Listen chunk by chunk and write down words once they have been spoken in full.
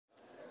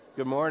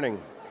Good morning.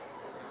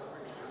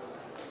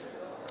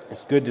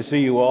 It's good to see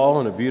you all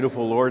on a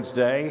beautiful Lord's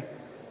Day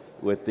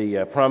with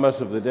the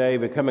promise of the day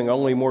becoming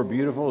only more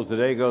beautiful as the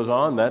day goes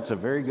on. That's a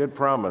very good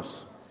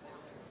promise.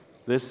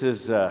 This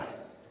is the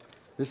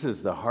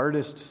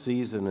hardest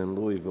season in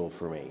Louisville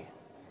for me.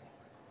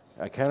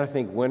 I kind of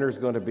think winter's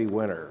going to be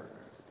winter.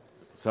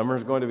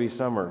 Summer's going to be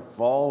summer.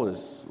 Fall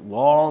is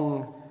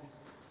long.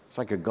 It's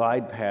like a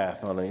glide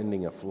path on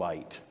ending a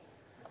flight.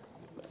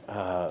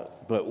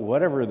 But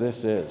whatever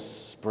this is,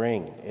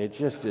 spring, it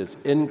just is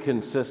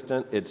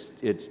inconsistent.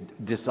 It's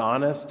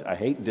dishonest. I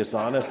hate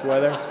dishonest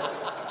weather.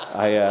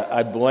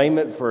 I blame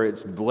it for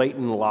its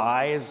blatant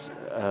lies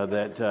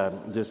that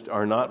just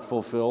are not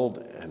fulfilled.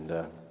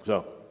 And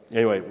so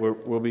anyway,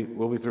 we'll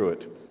be through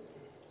it.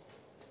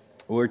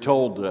 We're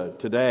told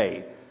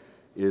today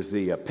is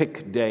the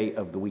pick day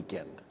of the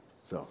weekend.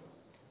 So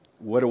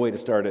what a way to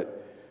start it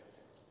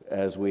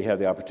as we have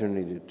the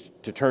opportunity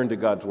to turn to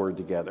God's Word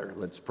together.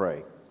 Let's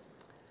pray.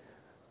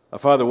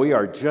 Father, we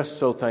are just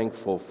so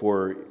thankful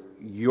for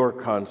your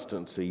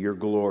constancy, your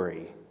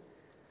glory,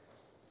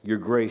 your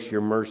grace,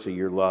 your mercy,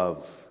 your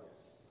love,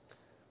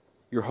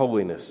 your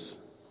holiness.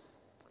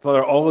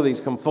 Father, all of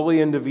these come fully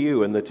into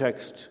view in the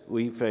text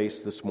we face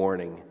this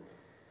morning.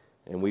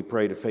 And we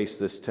pray to face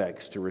this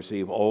text to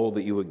receive all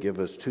that you would give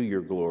us to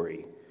your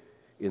glory.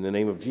 In the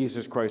name of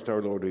Jesus Christ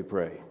our Lord we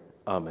pray.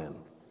 Amen.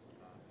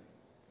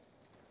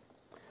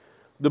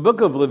 The book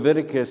of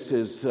Leviticus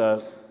is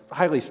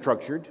highly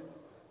structured.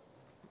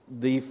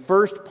 The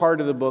first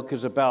part of the book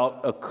is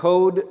about a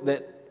code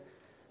that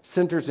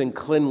centers in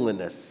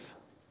cleanliness.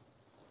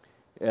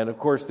 And of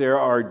course, there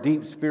are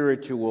deep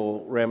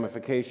spiritual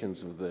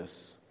ramifications of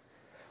this.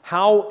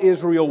 How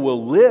Israel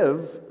will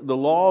live, the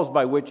laws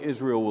by which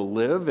Israel will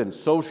live in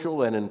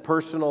social and in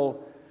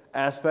personal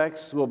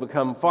aspects will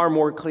become far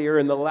more clear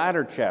in the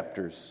latter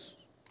chapters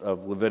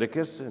of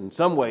Leviticus, in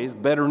some ways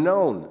better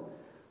known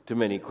to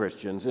many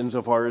Christians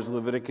insofar as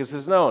Leviticus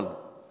is known.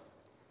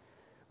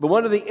 But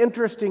one of the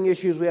interesting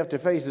issues we have to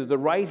face is that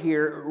right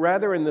here,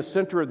 rather in the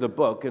center of the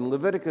book, in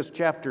Leviticus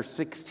chapter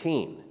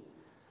 16,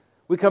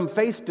 we come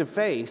face to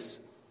face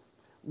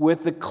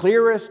with the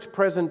clearest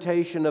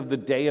presentation of the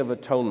Day of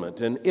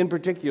Atonement, and in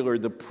particular,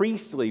 the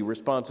priestly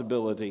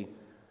responsibility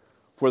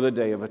for the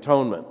Day of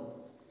Atonement.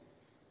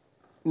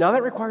 Now,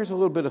 that requires a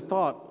little bit of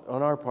thought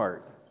on our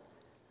part.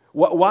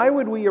 Why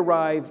would we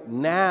arrive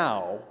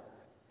now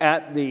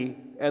at the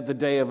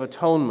Day of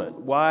Atonement?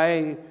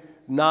 Why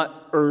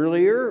not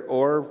earlier,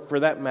 or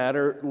for that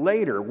matter,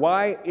 later?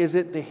 Why is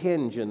it the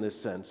hinge in this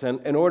sense?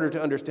 And in order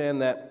to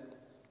understand that,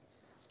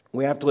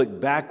 we have to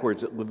look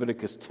backwards at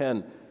Leviticus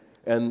 10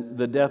 and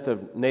the death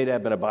of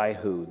Nadab and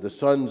Abihu, the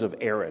sons of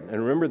Aaron.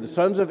 And remember, the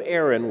sons of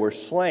Aaron were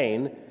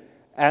slain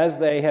as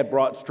they had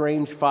brought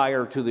strange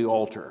fire to the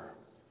altar.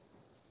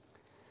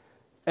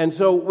 And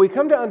so we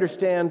come to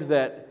understand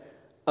that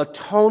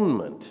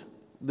atonement,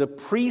 the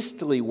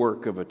priestly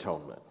work of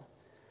atonement,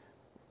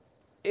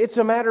 it's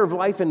a matter of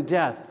life and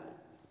death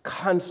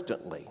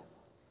constantly.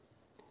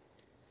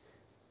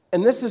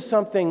 And this is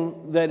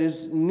something that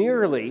is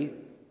nearly,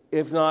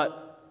 if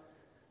not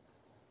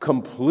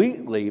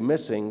completely,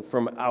 missing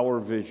from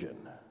our vision.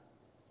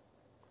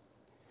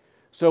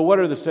 So what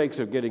are the stakes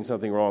of getting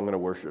something wrong in a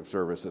worship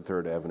service at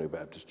Third Avenue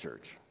Baptist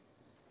Church?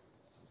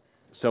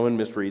 Someone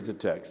misreads a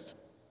text.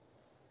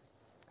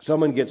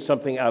 Someone gets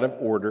something out of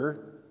order.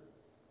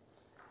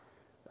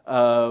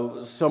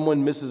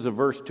 Someone misses a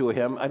verse to a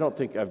hymn. I don't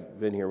think I've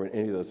been here when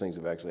any of those things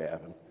have actually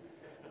happened.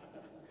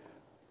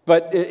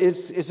 But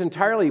it's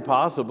entirely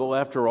possible,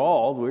 after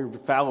all. We're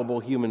fallible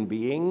human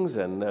beings,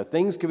 and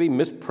things can be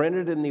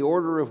misprinted in the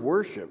order of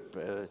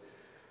worship.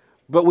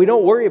 But we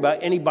don't worry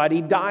about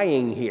anybody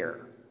dying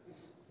here.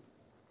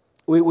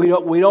 We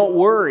don't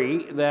worry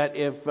that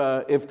if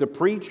the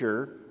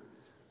preacher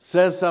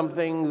says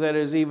something that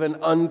is even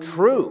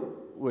untrue,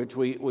 which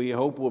we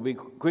hope will be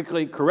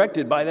quickly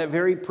corrected by that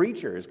very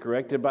preacher, is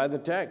corrected by the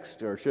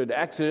text, or should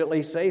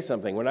accidentally say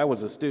something. When I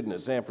was a student at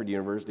Samford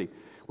University,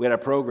 we had a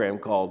program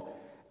called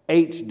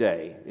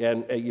H-Day.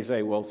 And you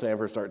say, well,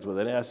 Samford starts with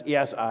an S.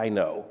 Yes, I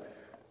know.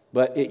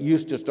 But it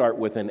used to start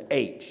with an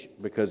H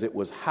because it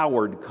was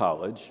Howard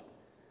College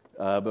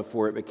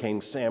before it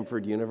became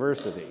Samford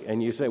University.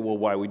 And you say, well,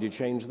 why would you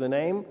change the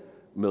name?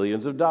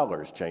 Millions of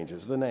dollars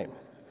changes the name.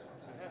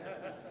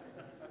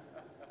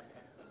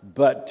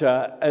 But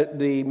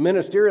the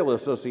Ministerial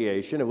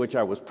Association, of which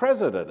I was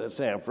president at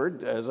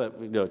Samford as a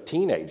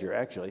teenager,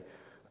 actually,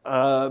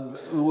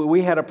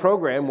 we had a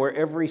program where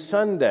every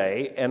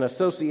Sunday an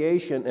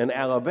association in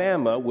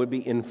Alabama would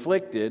be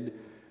inflicted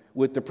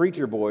with the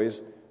preacher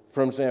boys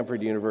from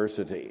Samford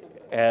University.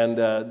 And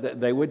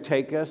they would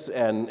take us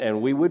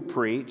and we would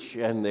preach,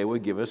 and they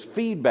would give us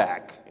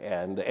feedback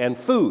and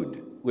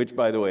food, which,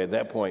 by the way, at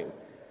that point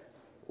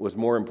was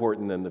more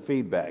important than the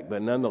feedback.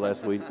 But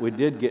nonetheless, we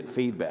did get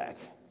feedback.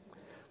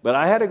 But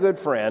I had a good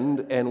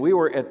friend, and we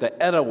were at the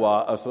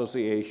Etowah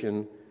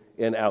Association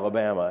in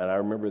Alabama, and I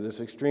remember this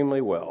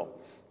extremely well.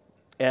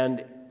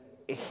 And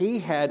he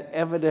had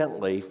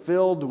evidently,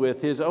 filled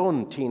with his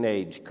own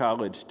teenage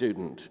college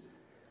student,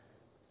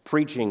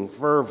 preaching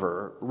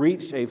fervor,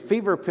 reached a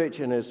fever pitch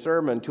in his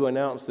sermon to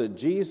announce that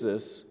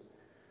Jesus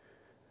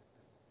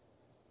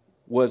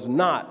was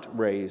not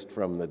raised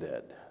from the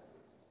dead.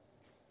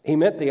 He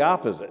meant the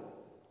opposite.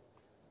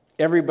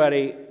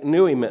 Everybody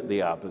knew he meant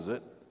the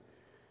opposite.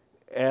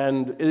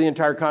 And in the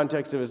entire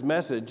context of his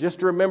message,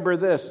 just remember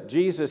this: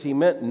 Jesus, he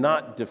meant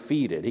not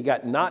defeated. He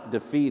got not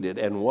defeated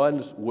and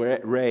was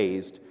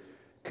raised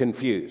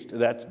confused.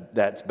 That's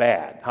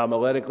bad.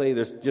 Homiletically,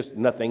 there's just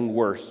nothing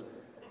worse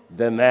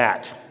than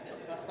that.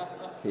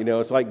 You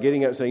know, it's like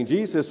getting up and saying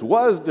Jesus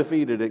was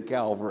defeated at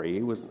Calvary.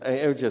 It was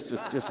just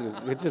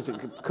a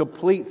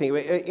complete thing.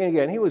 And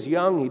again, he was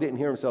young. He didn't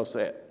hear himself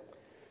say it.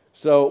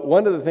 So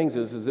one of the things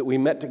is that we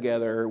met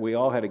together. We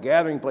all had a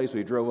gathering place.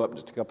 We drove up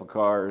just a couple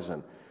cars,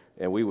 and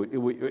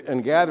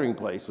gathering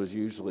place was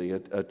usually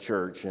a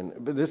church.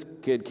 But this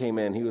kid came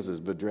in. He was as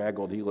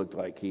bedraggled. He looked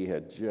like he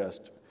had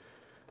just,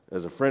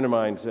 as a friend of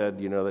mine said,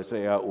 you know, they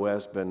say out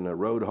west, been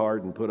rode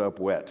hard and put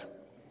up wet.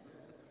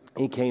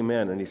 He came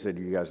in and he said,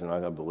 "You guys are not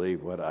going to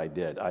believe what I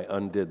did. I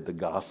undid the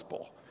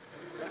gospel."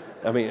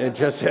 I mean,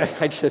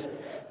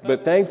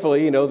 but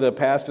thankfully, you know, the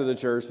pastor of the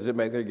church doesn't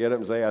make them get up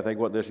and say, "I think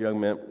what this young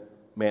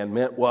man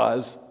meant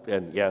was,"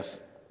 and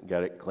yes,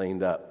 got it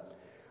cleaned up.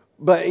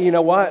 But you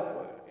know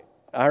what?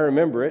 I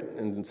remember it,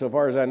 and so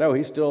far as I know,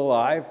 he's still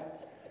alive.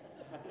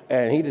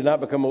 And he did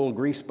not become a little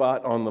grease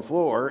spot on the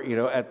floor, you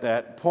know, at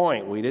that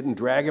point. We didn't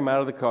drag him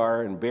out of the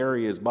car and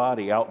bury his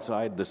body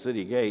outside the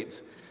city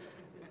gates.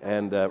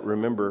 And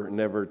remember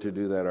never to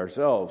do that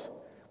ourselves.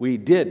 We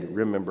did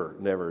remember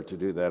never to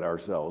do that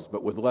ourselves,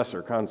 but with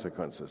lesser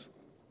consequences.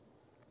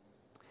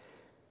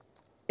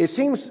 It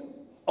seems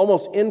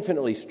almost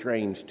infinitely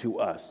strange to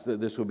us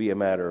that this would be a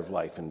matter of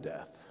life and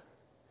death.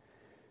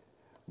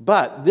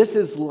 But this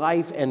is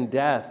life and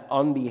death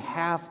on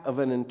behalf of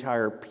an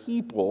entire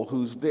people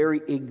whose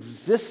very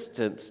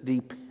existence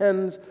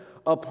depends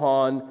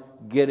upon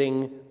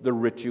getting the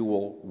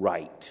ritual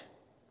right.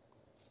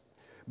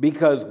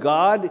 Because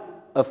God,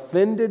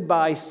 offended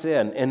by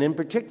sin, and in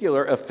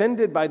particular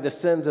offended by the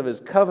sins of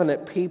his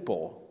covenant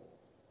people,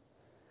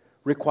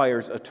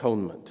 requires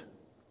atonement.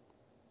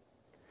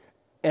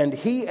 And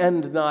he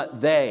and not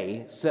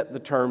they set the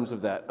terms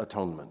of that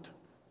atonement.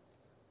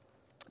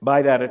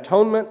 By that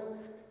atonement,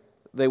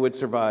 they would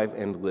survive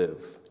and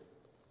live.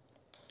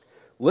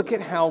 Look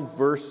at how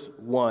verse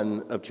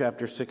 1 of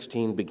chapter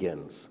 16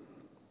 begins.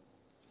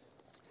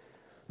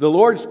 The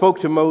Lord spoke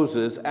to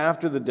Moses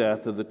after the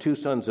death of the two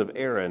sons of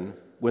Aaron,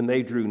 when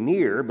they drew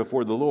near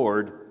before the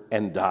Lord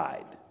and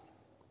died.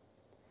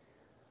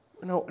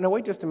 No,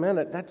 wait just a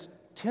minute. That's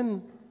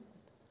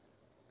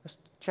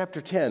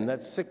chapter 10.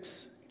 That's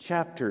 6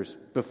 chapters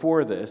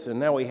before this. And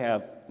now we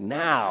have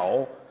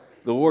the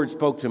Lord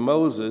spoke to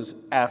Moses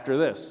after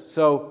this.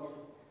 So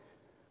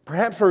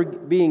perhaps we're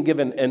being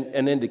given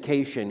an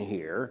indication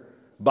here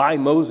by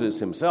Moses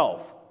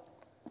himself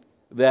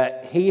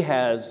that he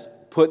has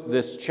put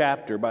this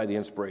chapter, by the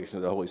inspiration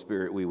of the Holy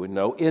Spirit, we would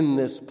know, in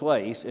this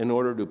place in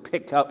order to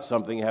pick up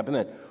something that happened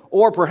then.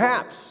 Or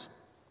perhaps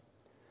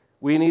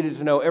we needed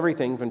to know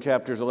everything from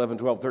chapters 11,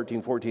 12,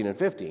 13, 14, and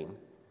 15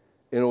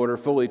 in order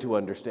fully to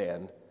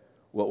understand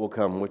what will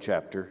come with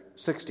chapter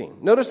 16.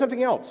 Notice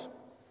something else.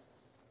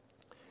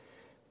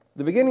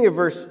 The beginning of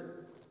verse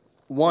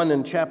 1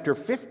 in chapter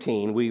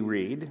 15 we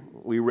read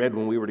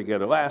when we were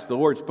together last, the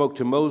Lord spoke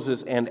to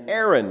Moses and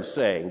Aaron,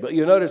 saying. But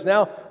you notice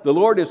now the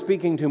Lord is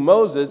speaking to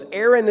Moses.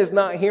 Aaron is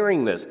not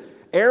hearing this.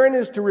 Aaron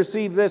is to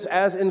receive this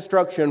as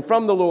instruction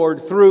from the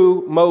Lord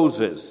through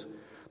Moses.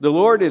 The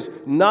Lord is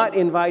not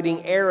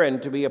inviting Aaron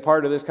to be a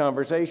part of this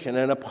conversation.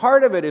 And a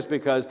part of it is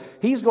because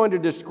he's going to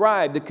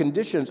describe the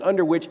conditions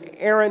under which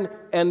Aaron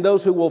and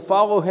those who will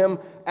follow him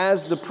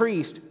as the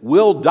priest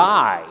will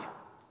die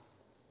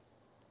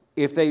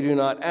if they do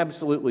not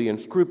absolutely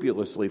and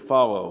scrupulously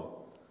follow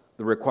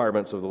the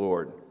requirements of the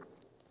Lord.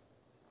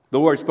 The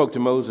Lord spoke to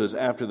Moses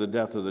after the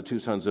death of the two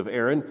sons of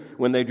Aaron,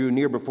 when they drew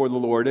near before the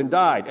Lord and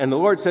died. And the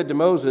Lord said to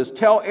Moses,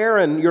 "Tell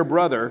Aaron, your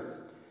brother,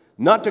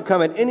 not to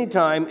come at any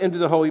time into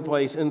the holy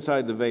place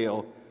inside the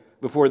veil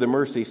before the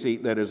mercy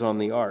seat that is on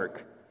the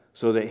ark,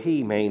 so that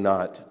he may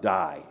not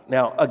die."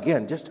 Now,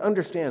 again, just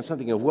understand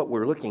something of what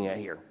we're looking at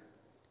here.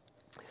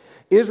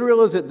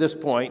 Israel is at this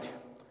point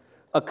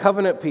a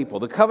covenant people,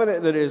 the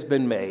covenant that has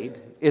been made,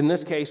 in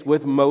this case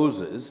with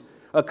Moses,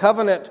 a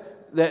covenant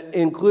that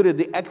included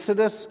the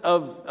exodus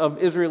of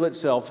Israel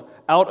itself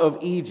out of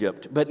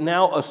Egypt, but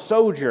now a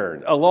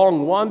sojourn, a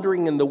long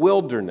wandering in the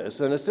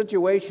wilderness, and a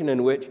situation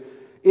in which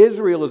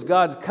Israel is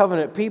God's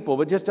covenant people.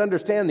 But just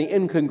understand the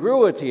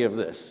incongruity of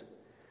this.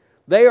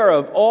 They are,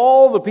 of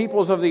all the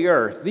peoples of the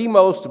earth, the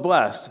most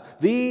blessed,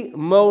 the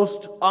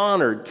most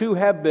honored to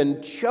have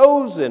been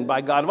chosen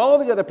by God of all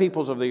the other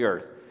peoples of the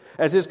earth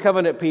as his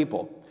covenant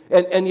people.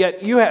 And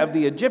yet you have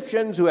the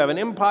Egyptians who have an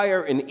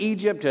empire in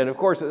Egypt, and of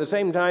course at the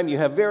same time you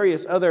have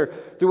various other,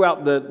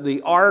 throughout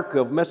the arc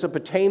of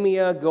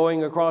Mesopotamia,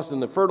 going across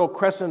in the Fertile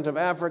Crescent of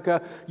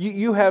Africa.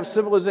 You have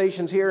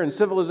civilizations here and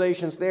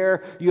civilizations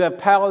there. You have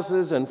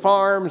palaces and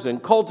farms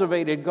and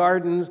cultivated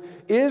gardens.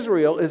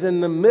 Israel is in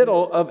the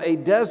middle of a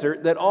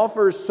desert that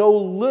offers so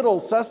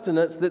little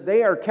sustenance that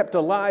they are kept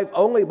alive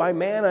only by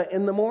manna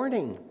in the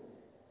morning.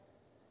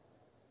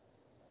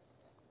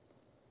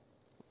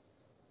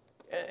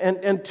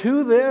 And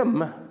to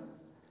them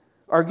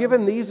are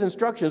given these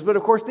instructions. But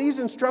of course, these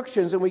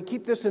instructions, and we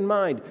keep this in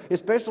mind,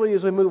 especially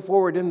as we move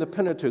forward in the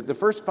Pentateuch, the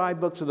first 5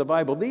 books of the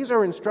Bible, these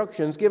are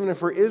instructions given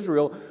for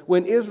Israel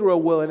when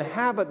Israel will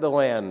inhabit the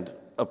land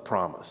of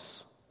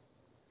promise.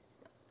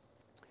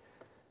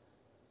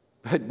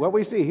 But what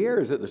we see here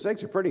is that the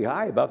stakes are pretty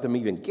high about them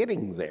even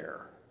getting there.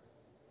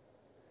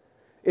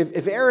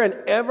 If Aaron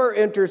ever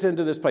enters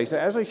into this place,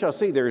 as we shall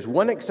see, there is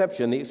one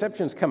exception. The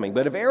exception's coming.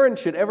 But if Aaron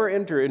should ever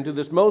enter into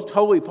this most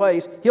holy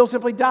place, he'll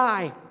simply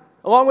die,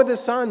 along with his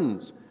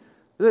sons.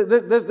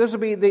 This will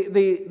be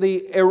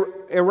the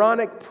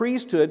Aaronic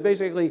priesthood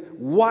basically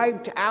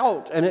wiped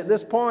out. And at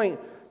this point,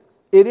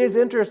 it is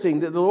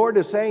interesting that the Lord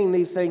is saying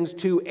these things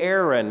to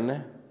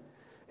Aaron,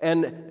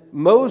 and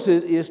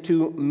Moses is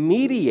to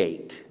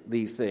mediate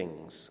these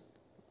things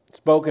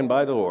spoken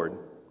by the Lord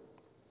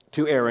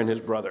to Aaron,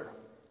 his brother.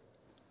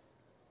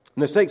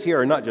 And the stakes here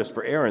are not just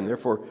for Aaron, they're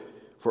for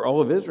all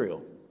of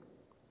Israel.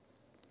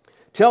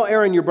 Tell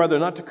Aaron your brother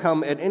not to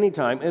come at any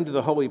time into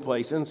the holy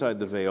place inside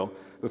the veil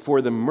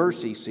before the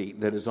mercy seat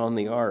that is on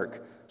the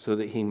ark, so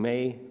that he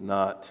may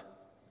not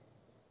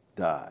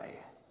die.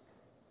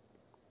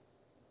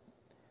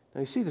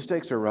 Now you see the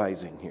stakes are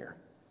rising here.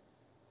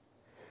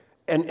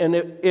 And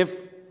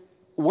if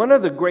one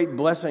of the great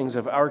blessings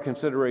of our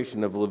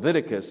consideration of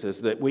Leviticus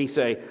is that we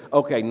say,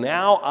 okay,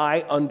 now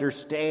I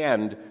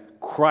understand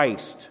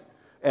Christ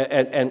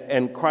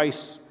and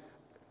Christ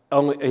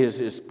only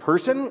his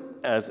person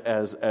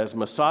as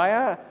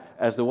Messiah,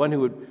 as the one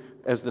who would,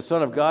 as the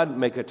Son of God,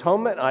 make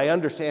atonement. I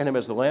understand him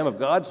as the Lamb of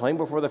God, slain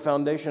before the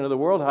foundation of the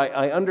world.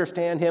 I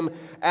understand him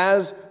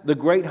as the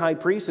great high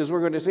priest, as we're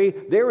going to see.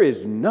 There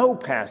is no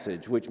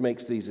passage which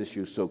makes these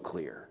issues so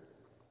clear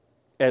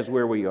as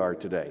where we are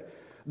today.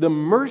 The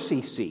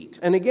mercy seat.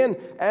 And again,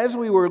 as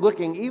we were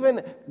looking,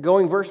 even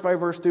going verse by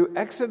verse through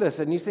Exodus,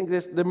 and you think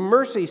this, the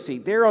mercy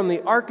seat, there on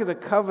the Ark of the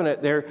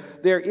Covenant, there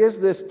is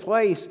this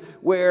place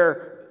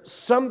where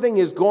something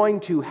is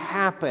going to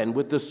happen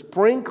with the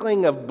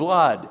sprinkling of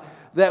blood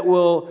that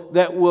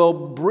will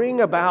bring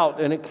about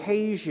an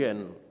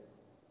occasion,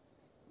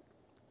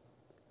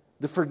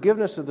 the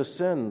forgiveness of the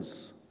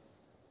sins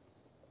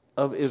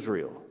of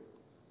Israel.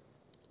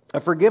 A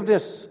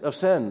forgiveness of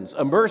sins,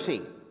 a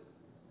mercy,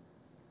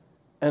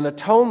 an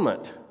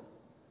atonement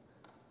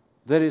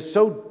that is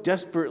so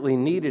desperately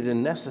needed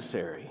and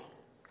necessary.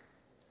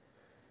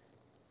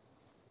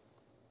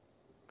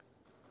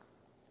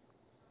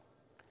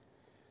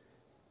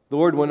 The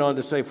Lord went on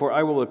to say, "For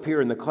I will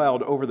appear in the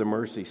cloud over the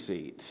mercy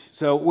seat."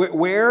 So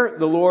where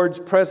the Lord's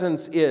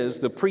presence is,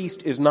 the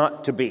priest is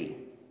not to be.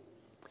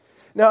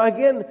 Now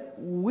again,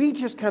 we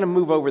just kind of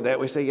move over that.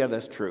 We say, yeah,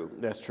 that's true.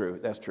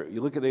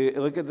 You look at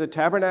the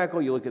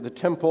tabernacle, you look at the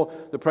temple,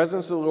 the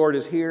presence of the Lord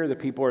is here, the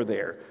people are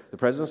there. The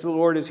presence of the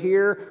Lord is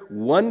here.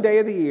 One day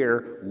of the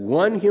year,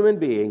 one human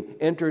being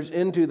enters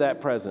into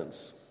that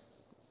presence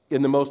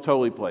in the most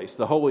holy place,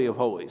 the Holy of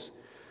Holies.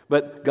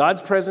 But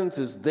God's presence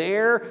is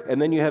there,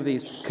 and then you have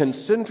these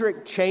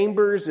concentric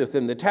chambers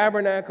within the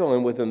tabernacle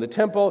and within the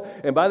temple,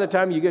 and by the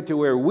time you get to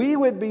where we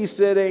would be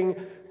sitting,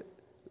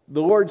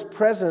 the Lord's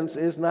presence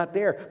is not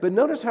there. But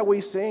notice how we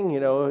sing,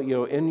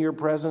 in your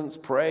presence,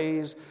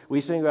 praise.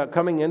 We sing about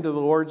coming into the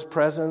Lord's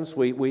presence.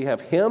 We have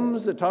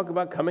hymns that talk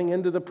about coming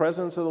into the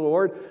presence of the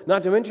Lord.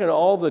 Not to mention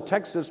all the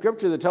texts of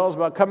Scripture that tell us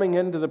about coming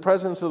into the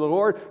presence of the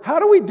Lord.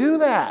 How do we do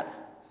that?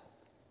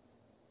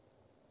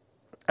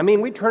 I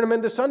mean, we turn them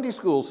into Sunday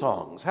school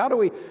songs. How do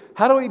we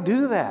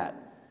do that?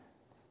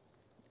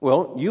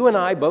 Well, you and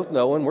I both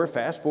know, and we're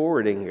fast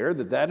forwarding here,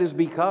 that is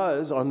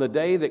because on the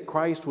day that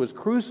Christ was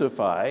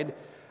crucified,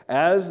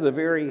 as the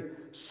very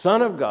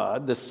Son of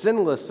God, the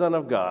sinless Son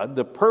of God,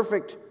 the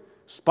perfect,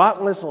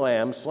 spotless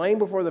Lamb, slain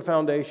before the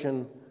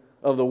foundation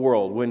of the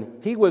world. When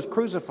he was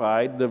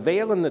crucified, the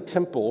veil in the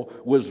temple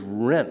was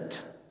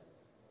rent.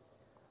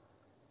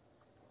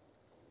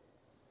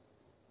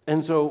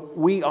 And so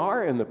we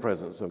are in the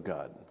presence of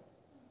God.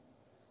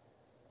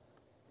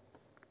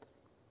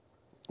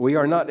 We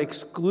are not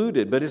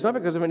excluded, but it's not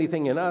because of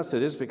anything in us.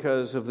 It is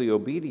because of the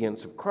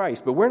obedience of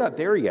Christ. But we're not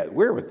there yet.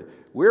 We're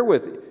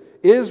with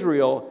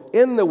Israel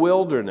in the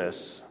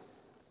wilderness.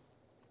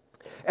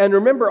 And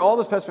remember all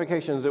the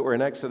specifications that were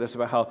in Exodus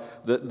about how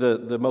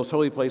the most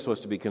holy place was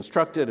to be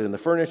constructed and the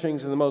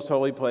furnishings in the most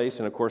holy place,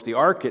 and of course the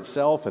ark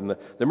itself and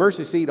the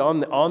mercy seat on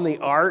the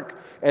ark.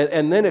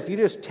 And then if you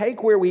just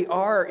take where we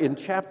are in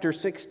chapter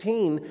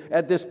 16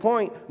 at this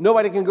point,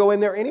 nobody can go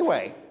in there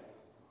anyway.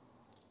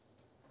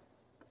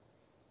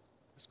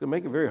 It's going to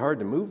make it very hard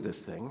to move this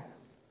thing.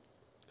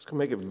 It's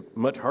going to make it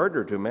much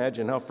harder to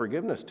imagine how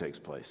forgiveness takes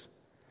place.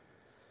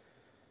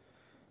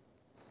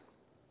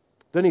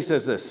 Then he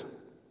says this,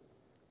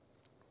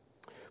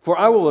 "For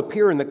I will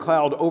appear in the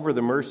cloud over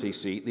the mercy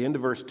seat," the end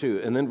of verse 2,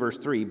 and then verse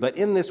 3, "But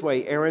in this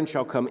way Aaron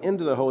shall come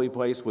into the holy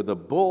place with a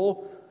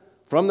bull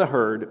from the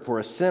herd for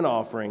a sin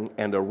offering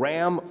and a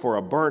ram for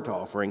a burnt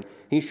offering.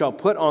 He shall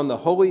put on the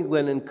holy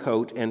linen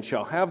coat and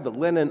shall have the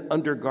linen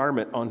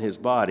undergarment on his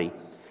body.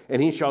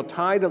 And he shall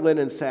tie the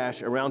linen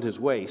sash around his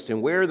waist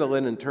and wear the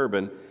linen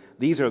turban.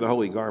 These are the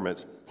holy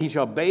garments. He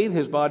shall bathe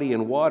his body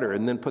in water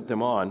and then put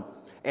them on.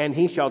 And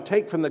he shall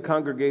take from the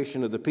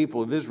congregation of the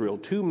people of Israel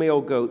 2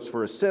 male goats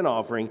for a sin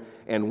offering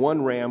and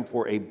 1 ram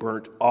for a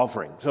burnt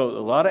offering." So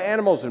a lot of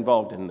animals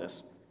involved in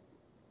this.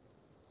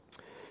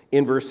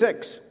 In verse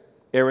 6,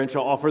 "Aaron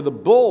shall offer the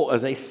bull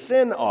as a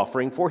sin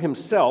offering for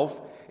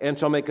himself and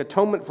shall make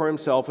atonement for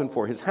himself and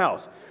for his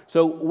house."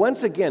 So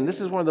once again,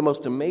 this is one of the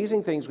most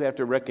amazing things we have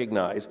to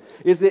recognize,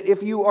 is that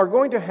if you are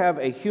going to have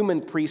a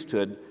human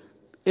priesthood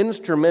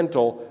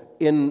instrumental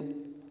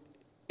in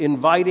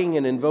inviting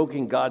and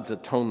invoking God's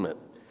atonement,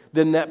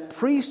 then that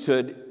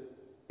priesthood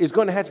is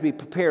going to have to be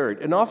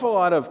prepared. An awful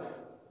lot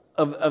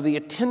of the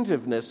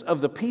attentiveness of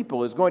the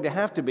people is going to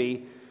have to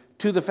be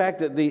to the fact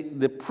that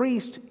the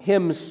priest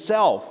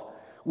himself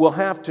will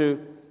have to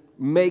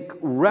make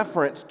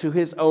reference to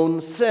his own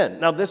sin.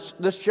 Now,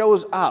 this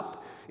shows up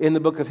in the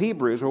book of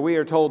Hebrews, where we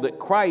are told that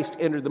Christ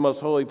entered the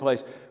most holy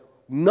place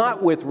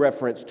not with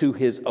reference to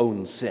his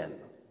own sin,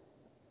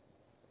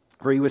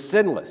 for he was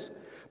sinless.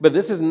 But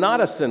this is not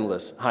a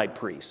sinless high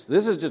priest.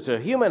 This is just a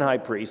human high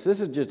priest.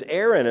 This is just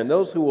Aaron and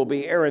those who will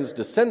be Aaron's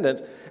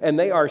descendants, and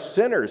they are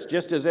sinners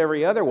just as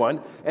every other one,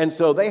 and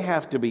so they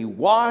have to be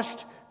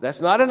washed.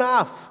 That's not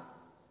enough.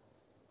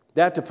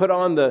 They have to put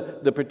on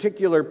the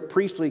particular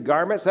priestly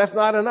garments. That's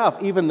not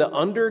enough. Even the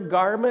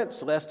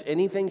undergarments, lest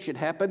anything should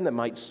happen that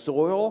might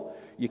soil,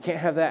 you can't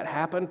have that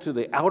happen to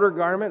the outer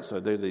garments. So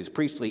there are these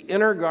priestly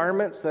inner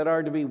garments that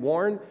are to be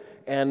worn,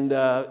 and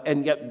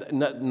yet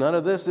none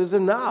of this is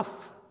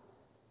enough.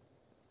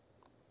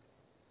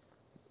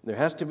 There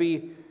has to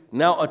be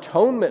now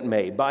atonement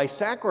made by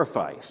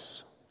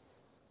sacrifice.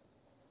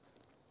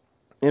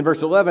 In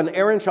verse 11,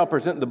 "Aaron shall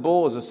present the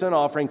bull as a sin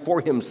offering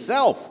for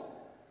himself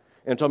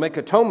and shall make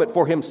atonement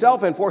for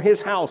himself and for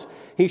his house.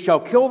 He shall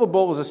kill the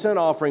bull as a sin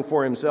offering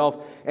for himself,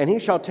 and he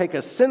shall take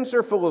a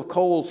censer full of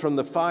coals from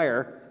the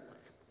fire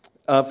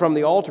from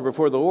the altar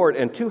before the Lord,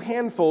 and 2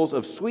 handfuls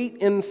of sweet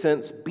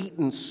incense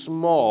beaten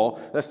small."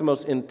 That's the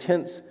most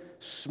intense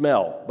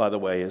smell, by the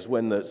way, is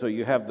when so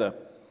you have the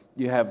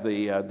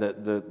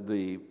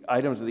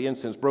items of the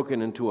incense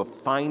broken into a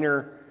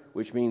finer,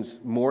 which means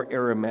more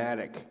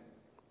aromatic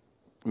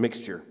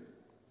mixture.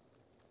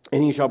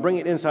 "And he shall bring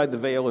it inside the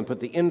veil and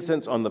put the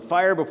incense on the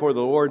fire before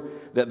the Lord,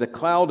 that the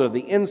cloud of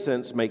the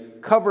incense may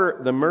cover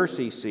the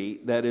mercy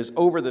seat that is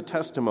over the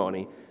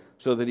testimony,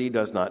 so that he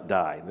does not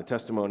die." The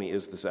testimony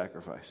is the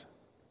sacrifice.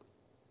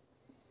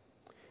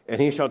 "And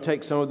he shall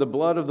take some of the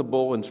blood of the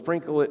bull and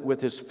sprinkle it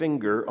with his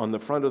finger on the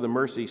front of the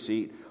mercy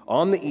seat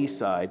on the east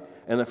side,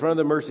 and the front of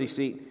the mercy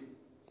seat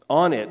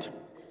on it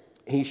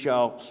he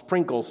shall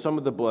sprinkle some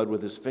of the blood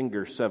with his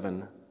finger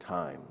 7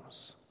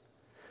 times.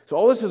 So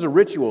all this is a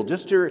ritual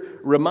just to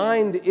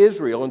remind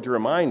Israel and to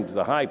remind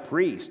the high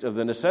priest of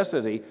the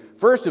necessity,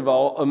 first of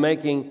all, of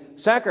making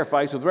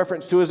sacrifice with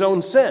reference to his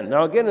own sin.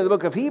 Now again, in the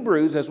book of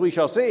Hebrews, as we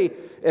shall see,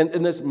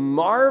 in this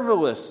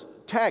marvelous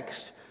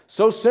text,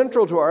 so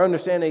central to our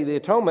understanding of the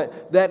atonement,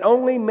 that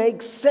only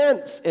makes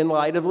sense in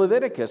light of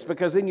Leviticus,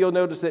 because then you'll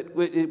notice that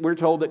we're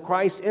told that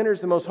Christ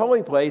enters the most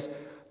holy place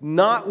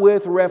not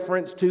with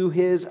reference to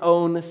his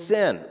own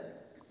sin.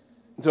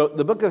 So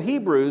the book of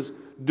Hebrews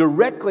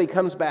directly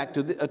comes back to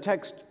a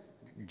text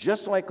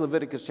just like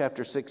Leviticus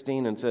chapter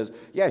 16 and says,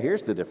 yeah,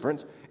 here's the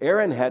difference.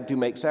 Aaron had to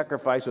make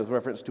sacrifice with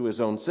reference to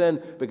his own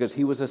sin because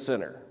he was a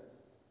sinner.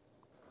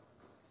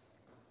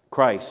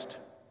 Christ,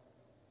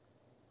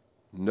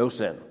 no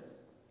sin.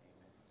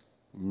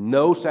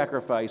 No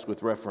sacrifice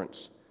with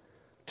reference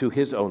to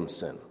his own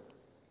sin.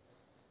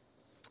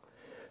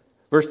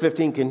 Verse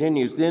 15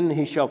 continues, "Then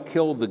he shall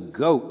kill the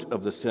goat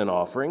of the sin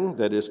offering,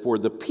 that is for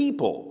the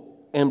people,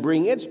 and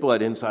bring its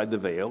blood inside the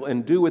veil,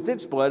 and do with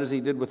its blood as he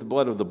did with the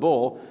blood of the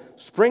bull,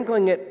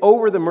 sprinkling it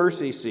over the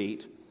mercy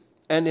seat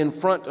and in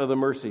front of the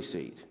mercy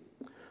seat.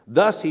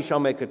 Thus he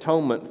shall make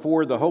atonement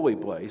for the holy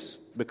place,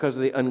 because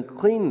of the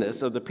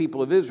uncleanness of the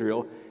people of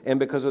Israel, and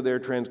because of their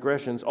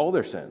transgressions, all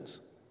their sins.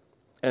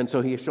 And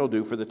so he shall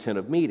do for the tent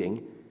of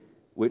meeting,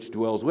 which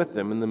dwells with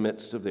them in the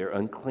midst of their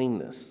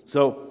uncleanness."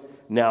 So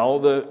now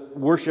the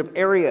worship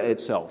area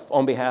itself,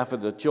 on behalf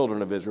of the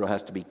children of Israel,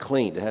 has to be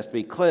cleaned. It has to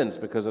be cleansed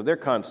because of their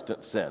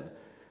constant sin.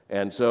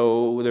 And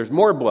so there's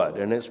more blood,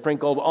 and it's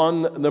sprinkled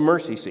on the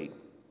mercy seat.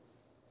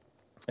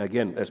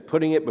 Again, that's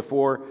putting it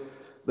before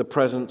the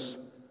presence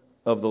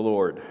of the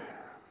Lord.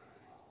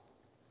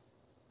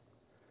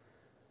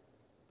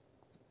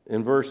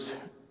 In verse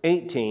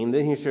 18,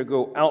 then he shall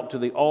go out to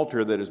the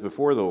altar that is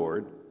before the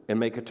Lord and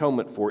make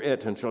atonement for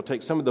it, and shall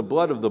take some of the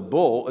blood of the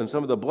bull and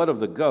some of the blood of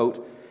the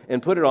goat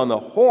and put it on the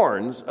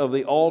horns of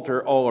the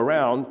altar all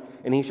around,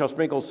 and he shall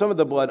sprinkle some of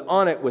the blood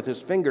on it with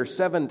his finger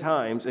 7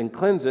 times and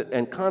cleanse it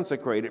and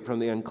consecrate it from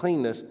the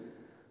uncleanness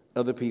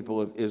of the people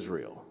of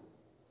Israel.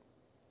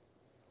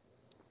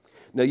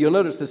 Now you'll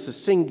notice this is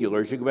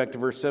singular as you go back to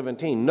verse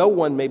 17. No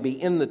one may be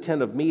in the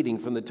tent of meeting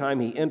from the time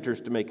he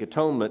enters to make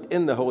atonement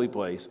in the holy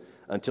place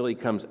until he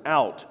comes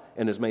out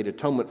and has made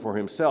atonement for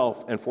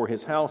himself and for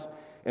his house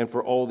and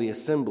for all the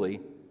assembly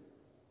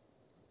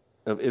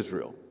of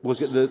Israel.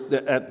 Look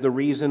at the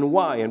reason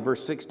why in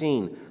verse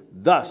 16.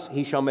 Thus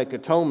he shall make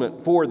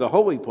atonement for the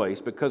holy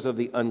place because of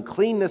the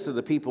uncleanness of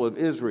the people of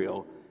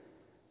Israel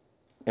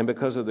and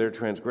because of their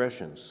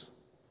transgressions,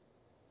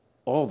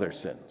 all their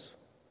sins.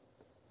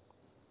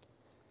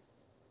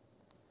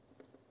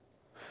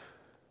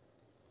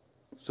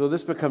 So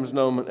this becomes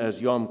known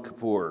as Yom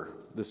Kippur,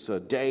 this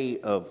Day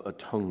of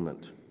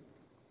Atonement.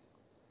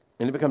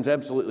 And it becomes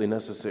absolutely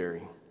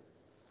necessary.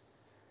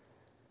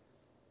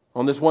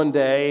 On this one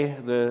day,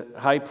 the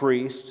high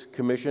priest,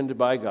 commissioned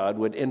by God,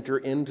 would enter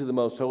into the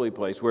most holy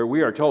place, where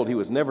we are told he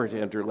was never to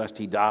enter lest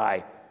he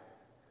die.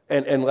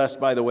 And lest,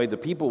 by the way, the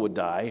people would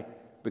die,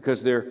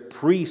 because their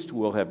priest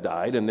will have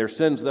died, and their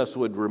sins thus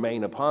would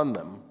remain upon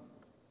them.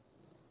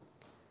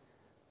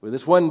 With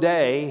this one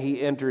day,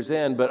 he enters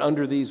in, but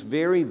under these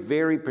very,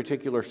 very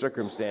particular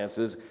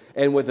circumstances,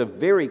 and with a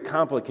very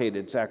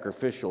complicated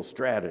sacrificial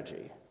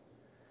strategy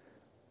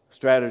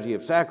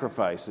of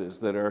sacrifices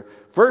that are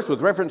first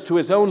with reference to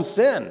his own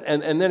sin.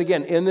 And then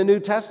again, in the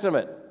New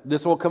Testament,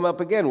 this will come up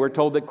again. We're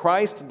told that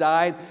Christ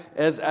died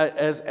as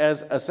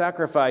a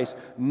sacrifice,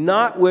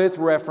 not with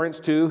reference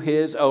to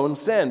his own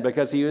sin,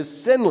 because he was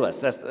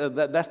sinless.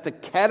 That's the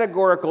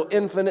categorical,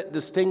 infinite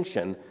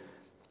distinction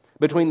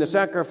between the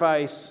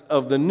sacrifice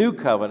of the new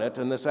covenant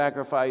and the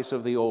sacrifice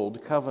of the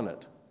old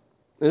covenant.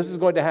 And this is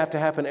going to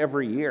happen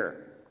every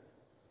year.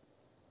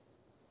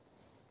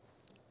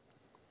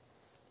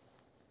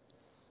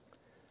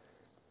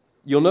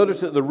 You'll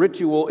notice that the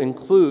ritual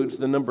includes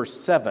the number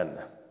 7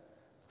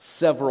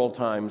 several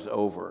times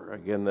over.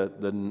 Again,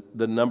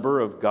 the number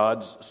of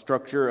God's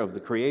structure of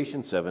the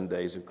creation, 7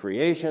 days of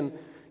creation.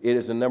 It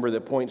is a number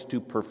that points to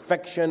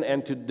perfection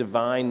and to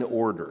divine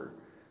order.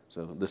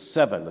 So the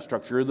 7, the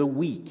structure of the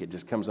week, it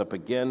just comes up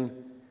again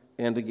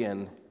and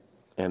again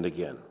and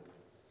again.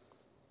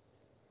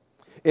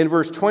 In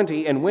verse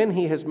 20, and when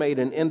he has made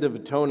an end of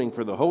atoning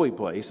for the holy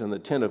place and the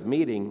tent of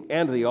meeting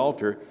and the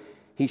altar,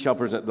 he shall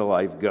present the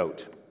live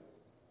goat.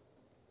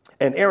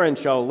 And Aaron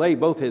shall lay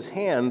both his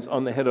hands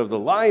on the head of the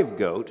live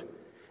goat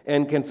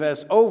and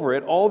confess over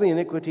it all the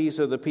iniquities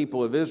of the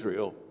people of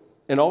Israel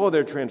and all of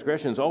their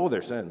transgressions, all of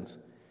their sins.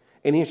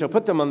 And he shall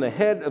put them on the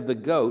head of the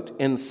goat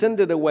and send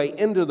it away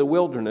into the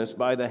wilderness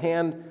by the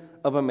hand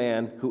of a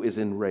man who is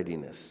in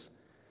readiness.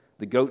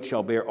 The goat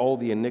shall bear all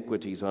the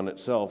iniquities on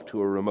itself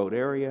to a remote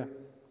area,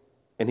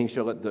 and he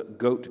shall let the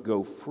goat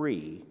go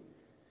free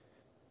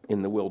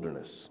in the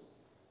wilderness.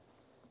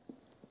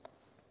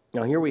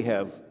 Now here we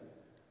have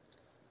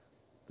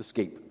the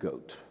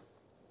scapegoat,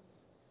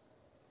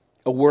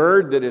 a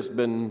word that has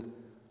been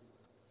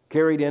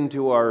carried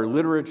into our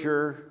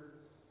literature,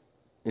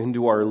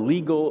 into our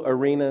legal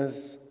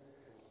arenas,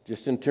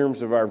 just in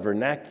terms of our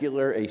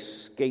vernacular, a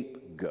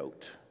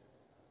scapegoat.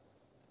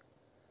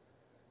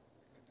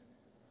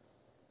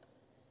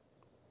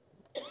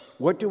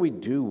 What do we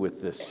do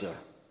with this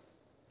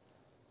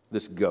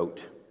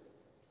goat?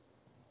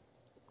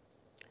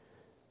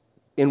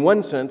 In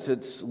one sense,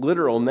 its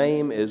literal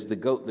name is the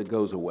goat that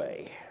goes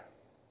away.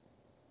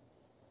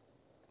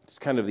 It's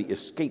kind of the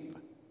escape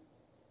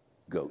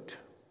goat.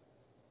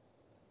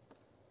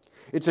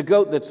 It's a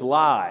goat that's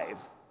live.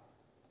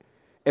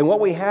 And what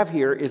we have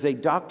here is a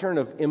doctrine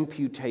of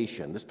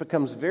imputation. This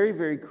becomes very,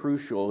 very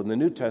crucial in the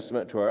New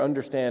Testament to our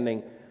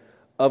understanding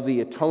of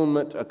the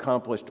atonement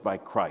accomplished by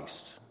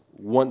Christ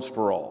once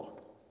for all.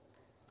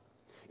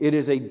 It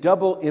is a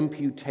double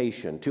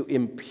imputation. To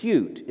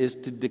impute is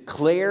to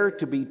declare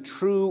to be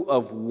true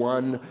of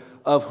one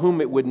of whom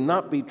it would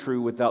not be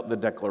true without the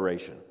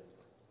declaration.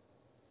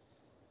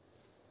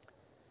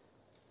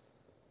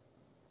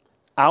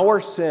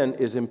 Our sin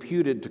is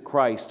imputed to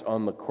Christ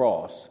on the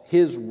cross.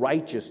 His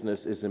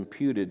righteousness is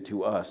imputed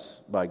to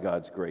us by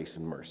God's grace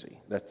and mercy.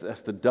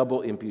 That's the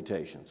double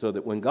imputation. So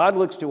that when God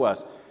looks to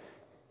us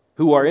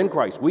who are in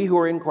Christ, we who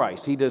are in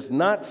Christ, he does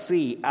not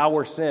see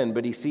our sin,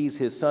 but he sees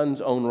his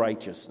Son's own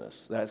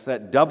righteousness. That's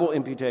that double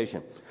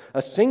imputation.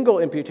 A single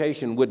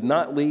imputation would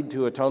not lead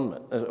to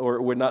atonement, or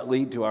would not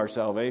lead to our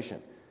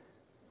salvation.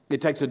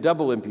 It takes a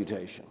double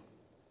imputation.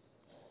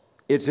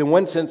 It's in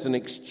one sense an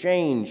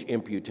exchange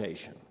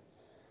imputation.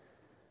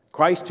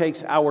 Christ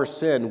takes our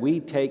sin, we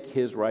take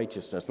his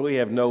righteousness, but we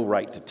have no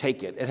right to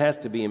take it. It has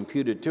to be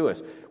imputed to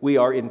us. We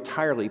are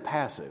entirely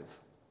passive.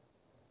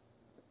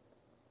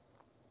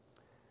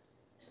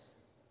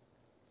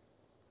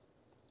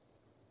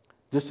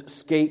 This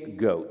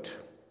scapegoat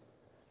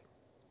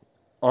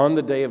on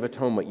the Day of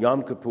Atonement,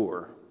 Yom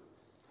Kippur,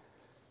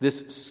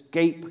 This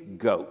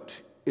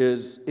scapegoat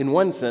is, in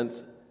one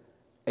sense,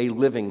 a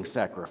living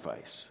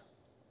sacrifice.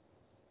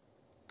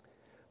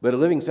 But a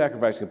living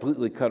sacrifice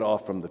completely cut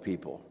off from the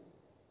people.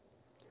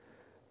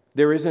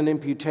 There is an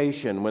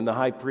imputation when the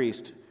high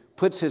priest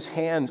puts his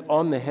hands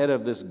on the head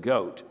of this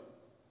goat,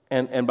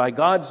 and by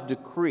God's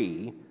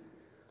decree,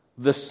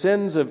 the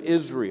sins of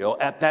Israel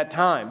at that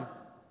time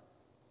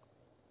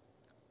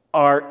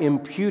are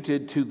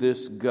imputed to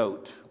this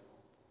goat.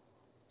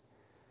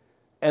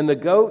 And the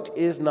goat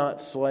is not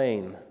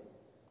slain.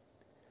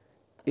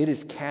 It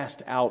is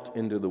cast out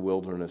into the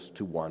wilderness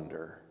to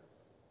wander.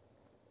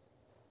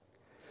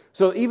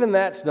 So even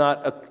that's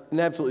not an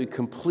absolutely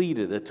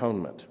completed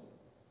atonement.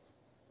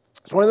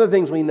 It's one of the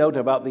things we note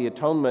about the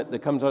atonement that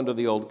comes under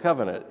the Old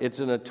Covenant. It's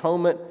an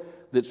atonement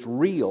that's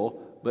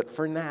real, but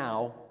for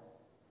now,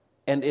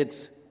 and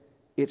it's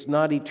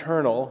not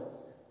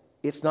eternal,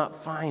 it's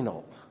not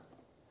final.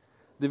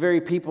 The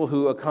very people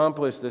who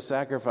accomplish the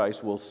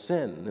sacrifice will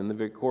sin in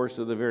the course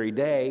of the very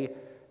day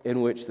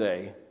in which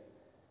they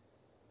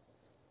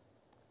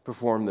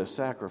perform this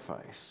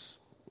sacrifice.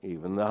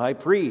 Even the high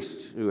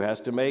priest, who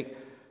has to make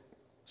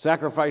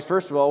sacrifice,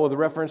 first of all, with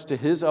reference to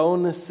his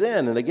own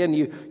sin. And again,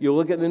 you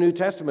look at the New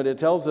Testament, it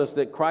tells us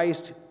that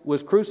Christ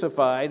was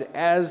crucified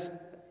as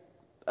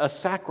a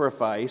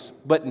sacrifice,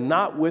 but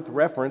not with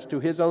reference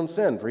to his own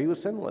sin, for he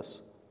was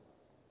sinless.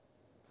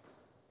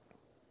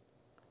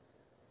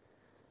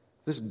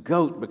 This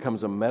goat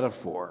becomes a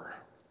metaphor.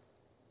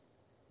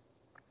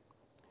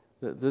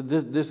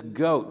 This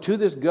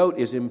goat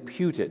is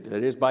imputed.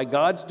 That is, by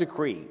God's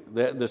decree,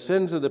 the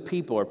sins of the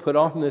people are put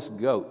on this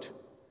goat.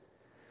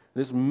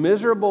 This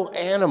miserable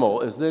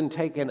animal is then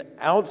taken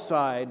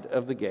outside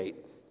of the gate,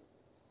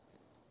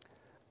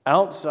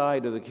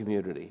 outside of the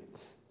community,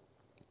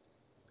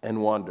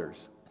 and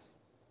wanders.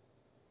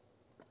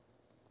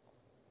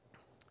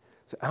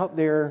 So out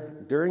there,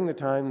 during the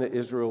time that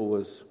Israel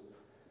was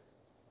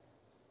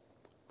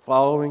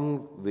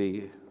following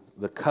the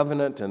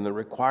covenant and the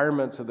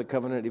requirements of the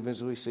covenant, even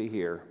as we see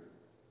here,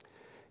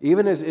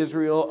 even as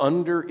Israel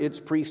under its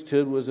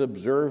priesthood was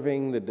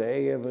observing the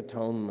Day of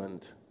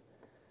Atonement,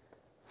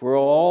 for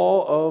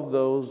all of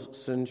those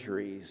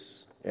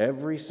centuries,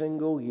 every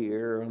single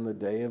year on the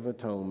Day of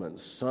Atonement,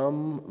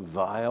 some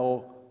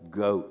vile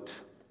goat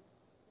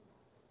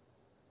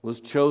was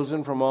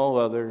chosen from all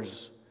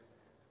others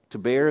to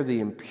bear the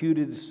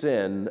imputed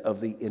sin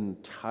of the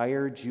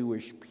entire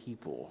Jewish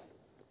people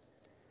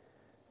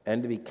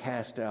and to be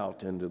cast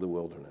out into the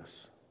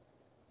wilderness.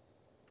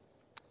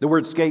 The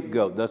word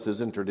scapegoat thus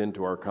is entered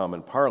into our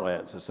common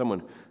parlance as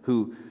someone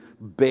who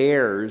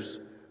bears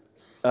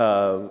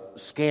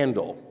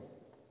scandal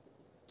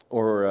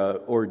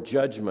or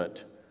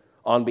judgment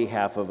on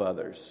behalf of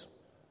others.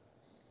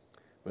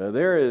 Well,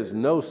 there is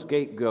no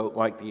scapegoat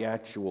like the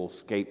actual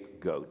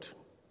scapegoat,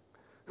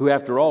 who,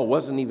 after all,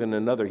 wasn't even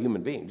another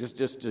human being,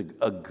 just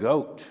a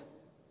goat.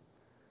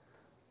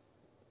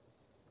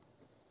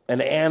 An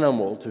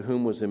animal to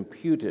whom was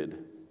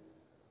imputed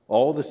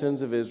all the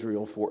sins of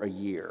Israel for a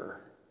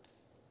year,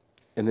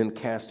 and then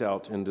cast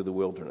out into the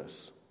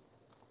wilderness.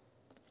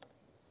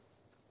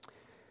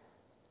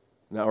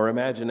 Now, our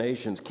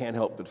imaginations can't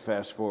help but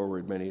fast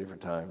forward many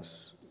different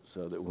times,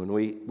 so that when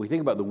we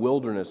think about the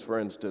wilderness, for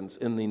instance,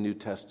 in the New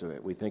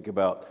Testament, we think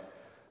about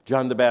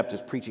John the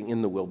Baptist preaching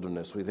in the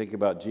wilderness. We think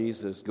about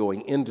Jesus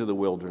going into the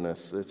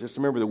wilderness. Just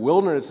remember, the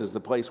wilderness is the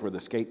place where the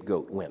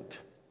scapegoat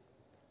went.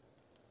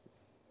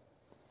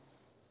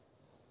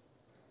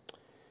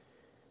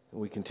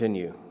 We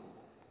continue.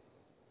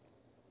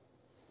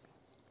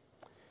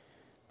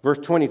 Verse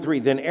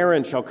 23, then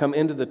Aaron shall come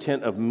into the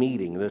tent of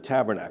meeting, the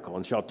tabernacle,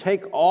 and shall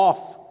take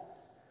off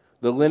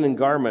the linen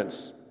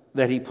garments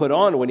that he put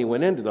on when he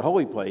went into the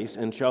holy place,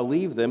 and shall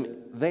leave them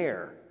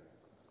there.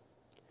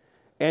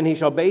 And he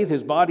shall bathe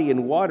his body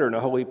in water in a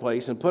holy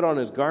place, and put on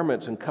his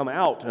garments, and come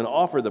out and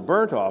offer the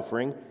burnt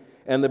offering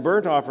and the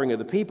burnt offering of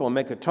the people, and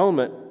make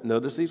atonement,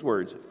 notice these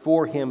words,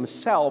 for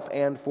himself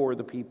and for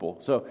the people.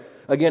 So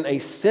again, a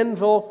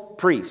sinful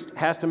priest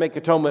has to make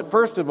atonement,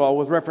 first of all,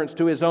 with reference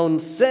to his own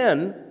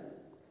sin,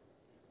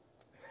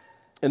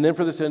 and then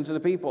for the sins of the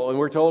people. And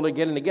we're told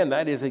again and again,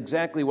 that is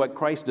exactly what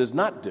Christ does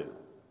not do.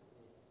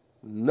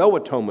 No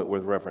atonement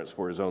with reference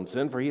for his own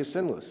sin, for he is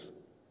sinless.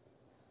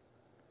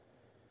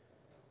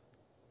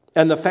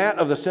 And the fat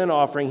of the sin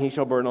offering he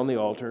shall burn on the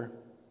altar.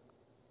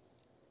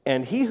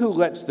 And he who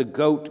lets the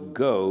goat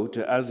go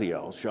to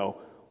Azazel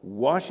shall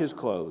wash his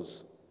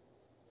clothes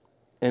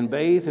and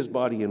bathe his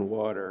body in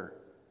water,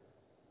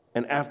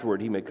 and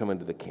afterward he may come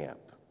into the camp.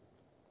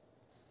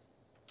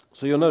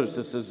 So you'll notice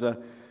this is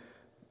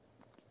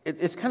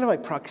it's kind of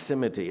like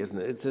proximity, isn't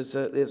it?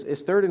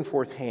 It's third and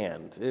fourth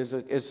hand.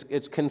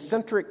 It's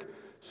concentric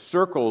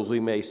circles, we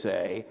may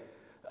say,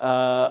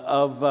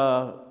 of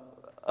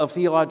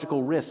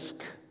theological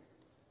risk.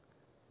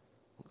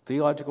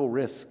 Theological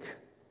risk.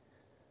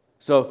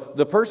 So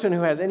the person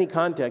who has any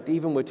contact,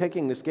 even with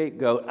taking the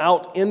scapegoat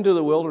out into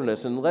the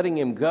wilderness and letting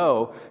him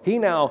go, he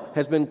now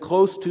has been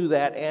close to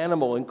that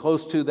animal and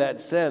close to that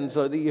sin.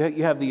 So that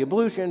you have the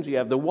ablutions, you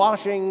have the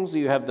washings,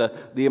 you have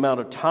the amount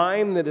of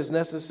time that is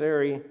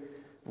necessary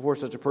before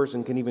such a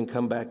person can even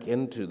come back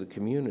into the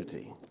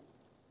community.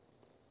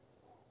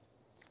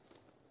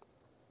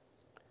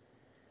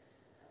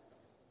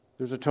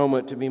 There's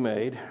atonement to be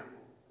made.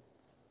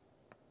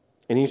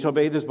 And he shall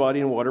bathe his body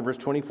in water, verse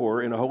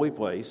 24, in a holy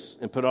place,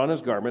 and put on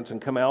his garments,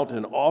 and come out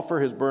and offer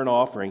his burnt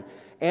offering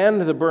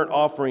and the burnt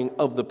offering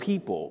of the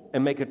people,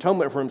 and make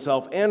atonement for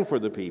himself and for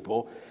the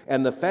people.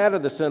 And the fat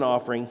of the sin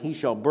offering he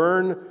shall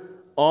burn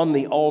on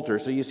the altar.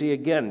 So you see,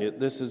 again,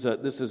 this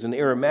is an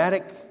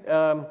aromatic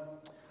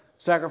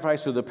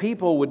sacrifice, so the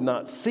people would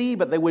not see,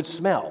 but they would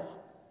smell.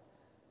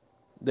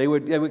 They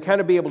would kind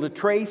of be able to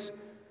trace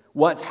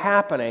what's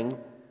happening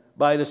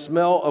by the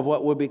smell of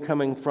what would be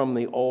coming from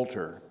the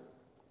altar.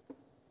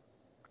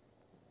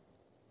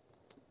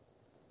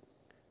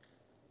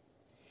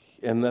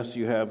 And thus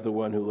you have the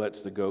one who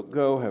lets the goat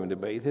go, having to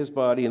bathe his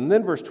body. And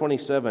then verse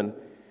 27,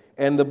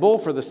 and the bull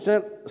for the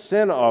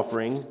sin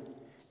offering,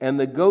 and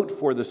the goat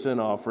for the sin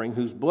offering,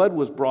 whose blood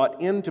was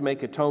brought in to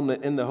make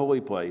atonement in the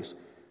holy place,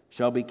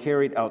 shall be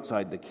carried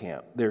outside the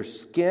camp. Their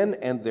skin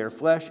and their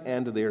flesh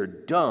and their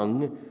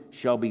dung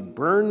shall be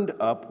burned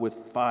up with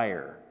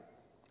fire.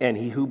 And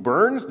he who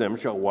burns them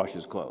shall wash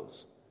his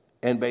clothes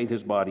and bathe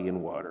his body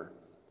in water.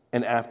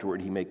 And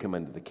afterward he may come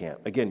into the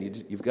camp. Again,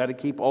 you've got to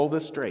keep all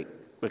this straight,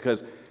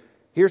 because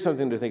here's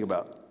something to think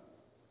about.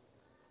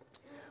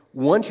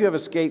 Once you have a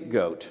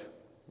scapegoat,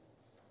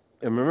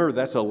 and remember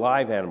that's a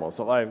live animal, it's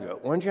a live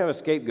goat. Once you have a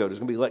scapegoat, it's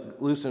going to be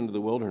let loose into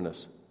the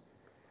wilderness.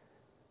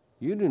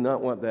 You do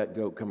not want that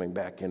goat coming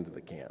back into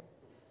the camp.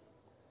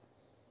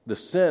 The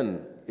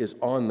sin is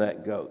on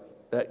that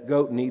goat. That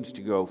goat needs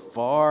to go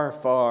far,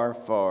 far,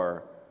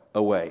 far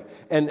away.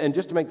 And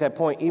just to make that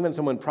point, even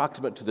someone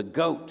proximate to the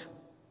goat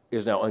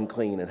is now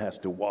unclean and has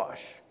to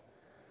wash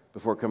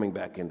before coming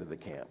back into the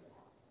camp.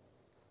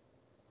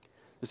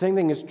 The same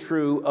thing is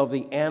true of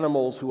the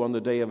animals who on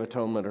the Day of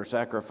Atonement are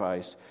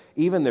sacrificed.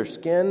 Even their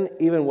skin,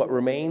 even what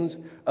remains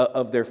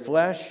of their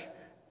flesh.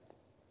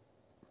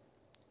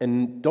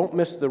 And don't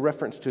miss the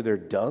reference to their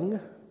dung.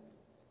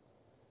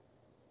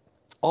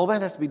 All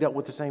that has to be dealt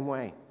with the same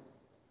way.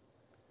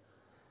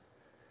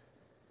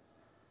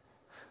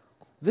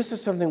 This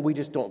is something we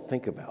just don't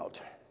think about.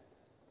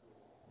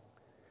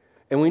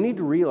 And we need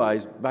to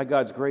realize, by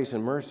God's grace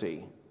and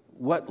mercy,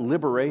 what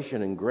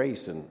liberation and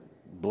grace and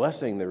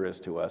blessing there is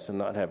to us in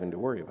not having to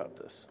worry about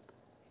this.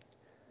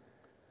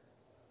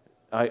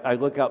 I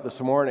look out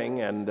this morning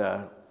and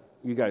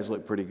you guys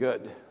look pretty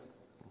good.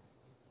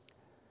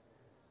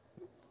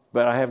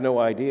 But I have no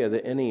idea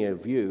that any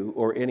of you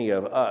or any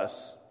of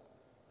us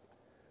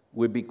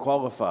would be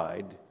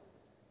qualified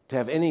to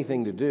have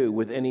anything to do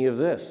with any of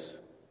this.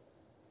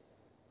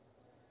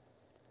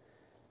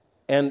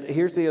 And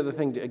here's the other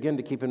thing, again,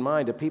 to keep in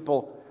mind. The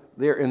people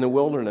there in the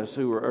wilderness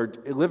who are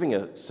living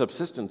a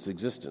subsistence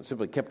existence,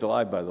 simply kept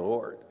alive by the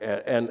Lord,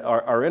 and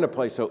are in a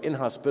place so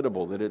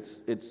inhospitable that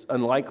it's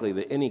unlikely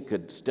that any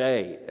could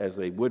stay as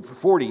they would for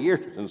 40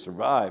 years and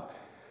survive.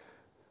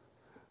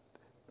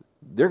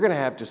 They're going to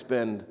have to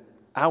spend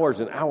hours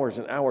and hours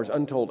and hours,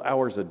 untold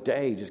hours a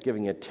day, just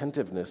giving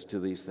attentiveness to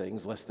these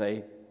things, lest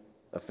they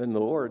offend the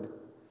Lord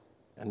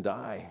and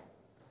die.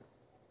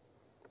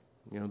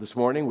 You know, this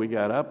morning we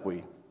got up,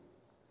 we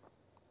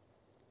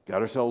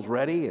got ourselves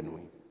ready, and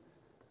we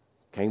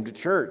came to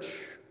church.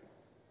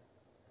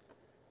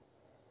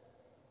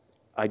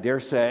 I dare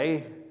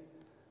say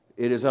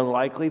it is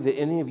unlikely that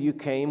any of you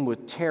came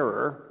with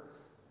terror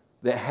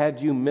that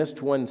had you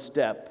missed one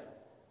step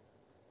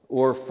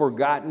or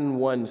forgotten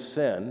one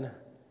sin,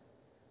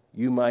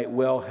 you might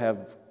well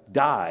have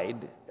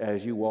died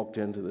as you walked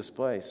into this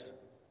place.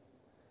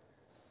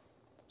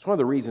 It's one of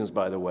the reasons,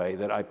 by the way,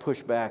 that I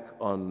push back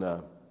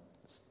on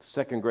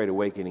second Great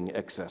Awakening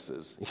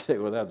excesses. You say,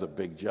 well, that's a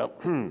big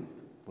jump.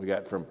 We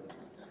got from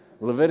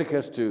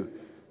Leviticus to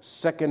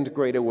Second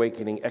Great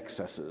Awakening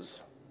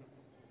excesses.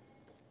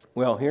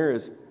 Well, here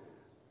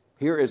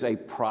is a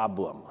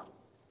problem.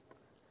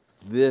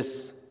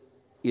 This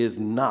is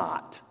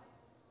not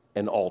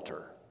an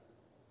altar.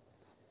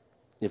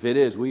 If it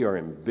is, we are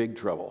in big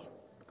trouble.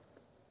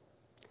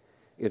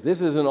 If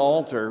this is an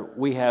altar,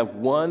 we have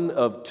one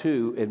of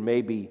two, and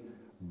maybe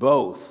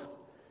both,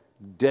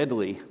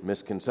 deadly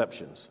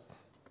misconceptions.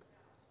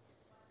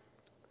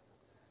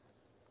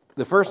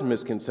 The first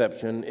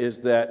misconception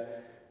is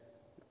that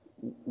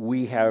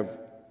we have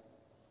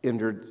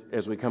entered,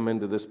 as we come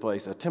into this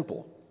place, a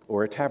temple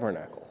or a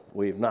tabernacle.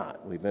 We have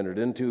not. We've entered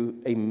into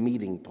a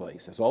meeting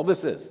place. That's all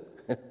this is.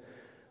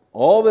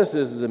 All this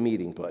is a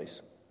meeting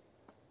place.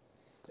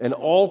 An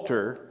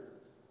altar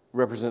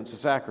represents a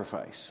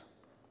sacrifice.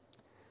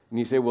 And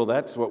you say, well,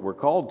 that's what we're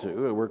called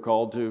to. We're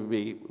called to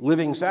be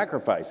living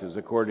sacrifices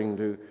according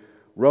to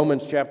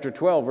Romans chapter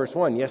 12, verse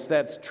 1. Yes,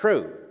 that's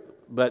true.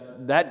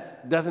 But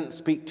that doesn't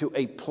speak to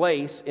a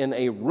place in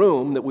a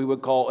room that we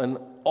would call an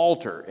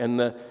altar. And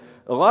the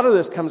A lot of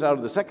this comes out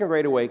of the Second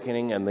Great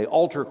Awakening and the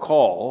altar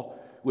call,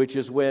 which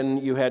is when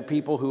you had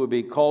people who would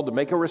be called to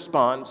make a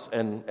response.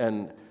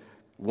 And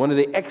one of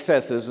the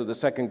excesses of the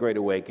Second Great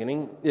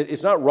Awakening,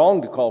 it's not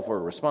wrong to call for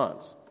a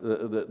response.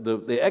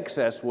 The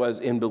excess was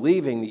in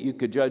believing that you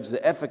could judge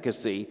the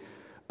efficacy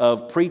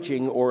of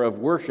preaching or of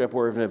worship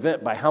or of an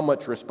event by how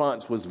much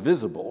response was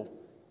visible.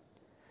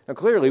 Now,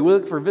 clearly, we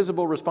look for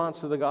visible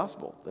response to the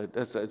gospel.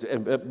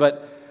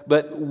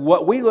 But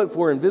what we look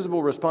for in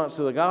visible response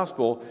to the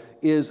gospel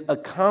is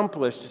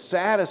accomplished,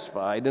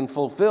 satisfied, and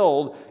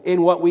fulfilled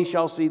in what we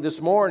shall see this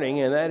morning,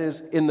 and that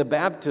is in the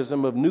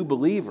baptism of new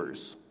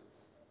believers.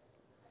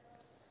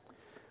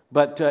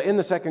 But in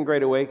the Second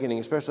Great Awakening,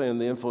 especially in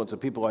the influence of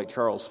people like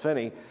Charles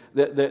Finney,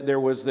 there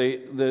was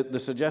the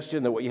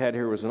suggestion that what you had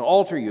here was an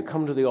altar. You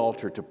come to the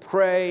altar to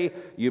pray.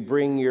 You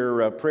bring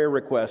your prayer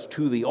request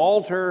to the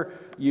altar.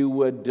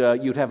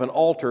 You'd have an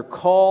altar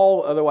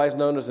call, otherwise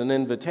known as an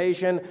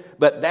invitation.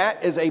 But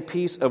that is a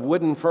piece of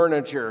wooden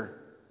furniture.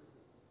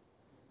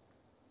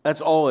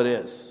 That's all it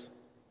is.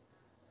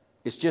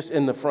 It's just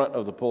in the front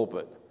of the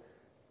pulpit.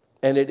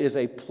 And it is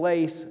a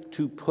place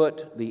to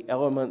put the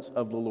elements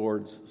of the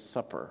Lord's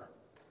Supper,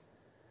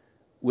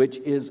 which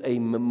is a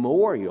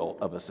memorial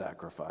of a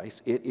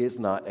sacrifice. It is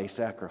not a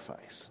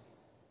sacrifice.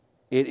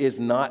 It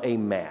is not a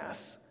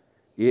mass.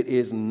 It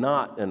is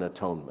not an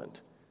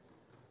atonement.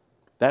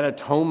 That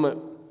atonement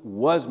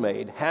was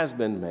made, has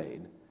been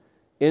made,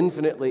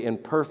 infinitely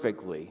and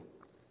perfectly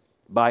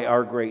by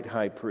our great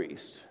high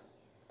priest.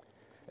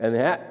 And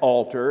that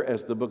altar,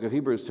 as the book of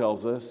Hebrews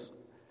tells us,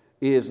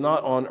 is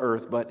not on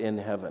earth but in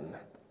heaven.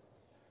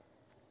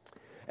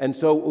 And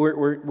so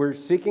we're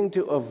seeking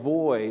to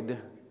avoid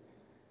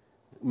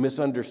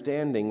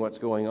misunderstanding what's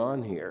going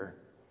on here.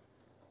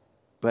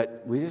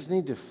 But we just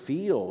need to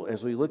feel,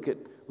 as we look at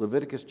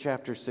Leviticus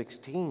chapter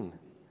 16,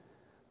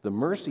 the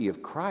mercy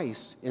of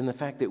Christ in the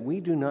fact that we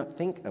do not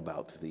think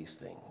about these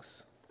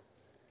things.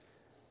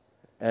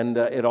 And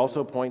it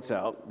also points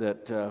out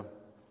that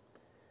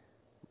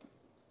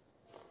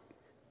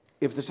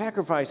if the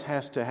sacrifice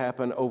has to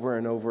happen over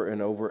and over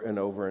and over and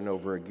over and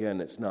over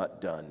again, it's not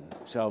done.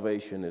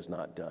 Salvation is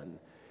not done.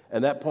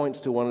 And that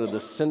points to one of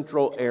the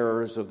central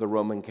errors of the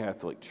Roman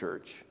Catholic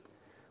Church,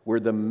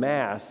 where the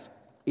Mass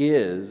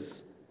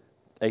is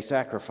a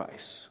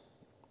sacrifice.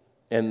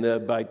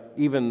 And by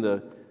even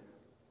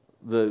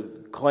the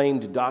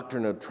claimed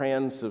doctrine of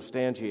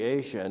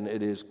transubstantiation,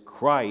 it is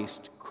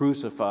Christ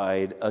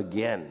crucified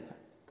again.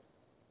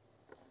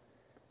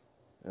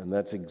 And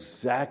that's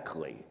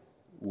exactly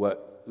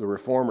what the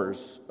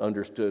Reformers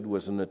understood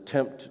was an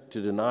attempt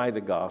to deny the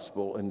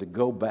gospel and to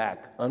go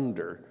back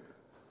under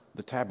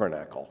the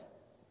tabernacle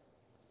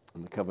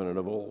and the covenant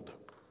of old.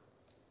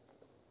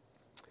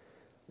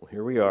 Well,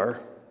 here we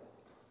are.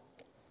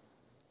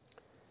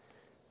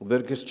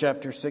 Leviticus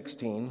chapter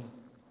 16.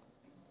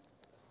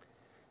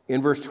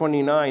 In verse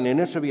 29, "And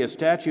it shall be a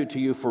statute to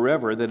you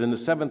forever, that in the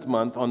 7th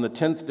month, on the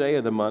 10th day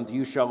of the month,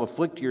 you shall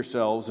afflict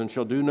yourselves and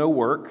shall do no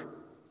work,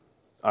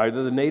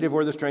 either the native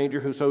or the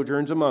stranger who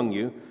sojourns among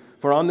you.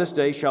 For on this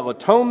day shall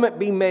atonement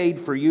be made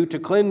for you to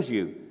cleanse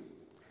you.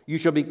 You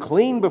shall be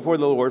clean before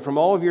the Lord from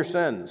all of your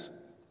sins.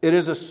 It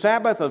is a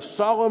Sabbath of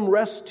solemn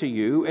rest to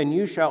you, and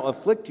you shall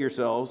afflict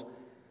yourselves.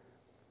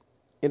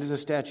 It is a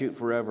statute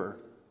forever.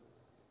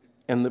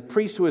 And the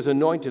priest who is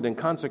anointed and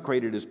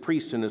consecrated as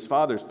priest in his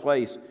father's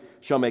place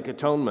shall make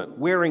atonement,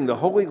 wearing the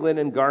holy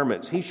linen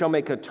garments. He shall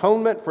make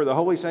atonement for the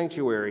holy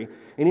sanctuary,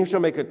 and he shall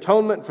make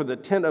atonement for the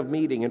tent of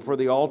meeting and for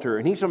the altar,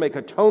 and he shall make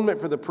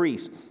atonement for the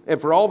priests and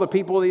for all the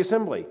people of the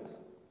assembly.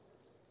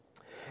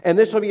 And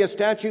this shall be a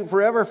statute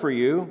forever for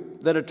you,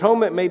 that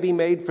atonement may be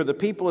made for the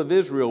people of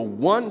Israel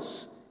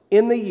once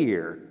in the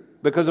year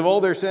because of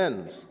all their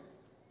sins.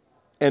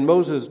 And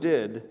Moses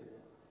did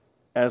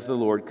as the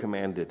Lord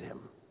commanded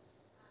him."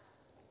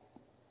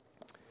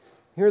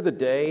 Here the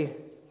day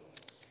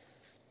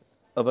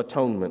of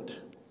atonement.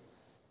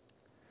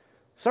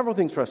 Several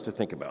things for us to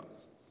think about.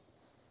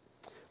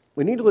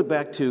 We need to look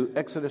back to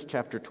Exodus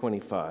chapter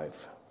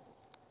 25.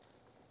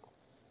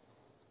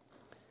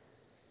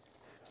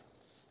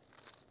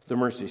 The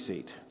mercy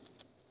seat.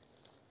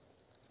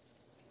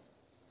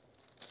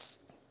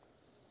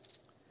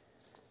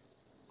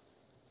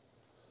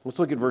 Let's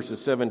look at verses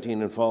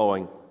 17 and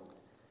following.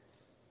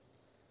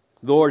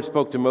 The Lord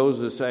spoke to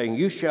Moses, saying,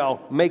 "You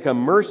shall make a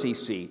mercy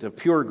seat of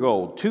pure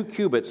gold. 2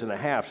 cubits and a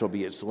half shall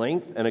be its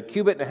length, and 1.5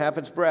 cubits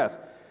its breadth.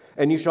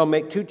 And you shall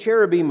make 2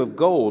 cherubim of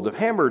gold, of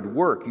hammered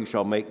work you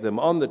shall make them,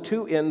 on the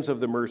 2 ends of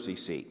the mercy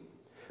seat.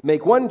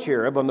 Make 1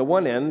 cherub on the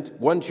one end,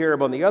 1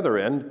 cherub on the other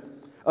end.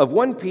 Of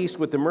one piece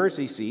with the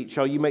mercy seat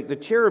shall you make the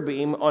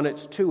cherubim on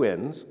its 2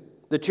 ends.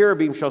 The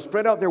cherubim shall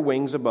spread out their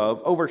wings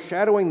above,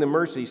 overshadowing the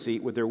mercy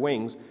seat with their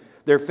wings.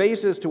 Their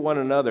faces to one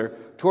another,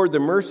 toward the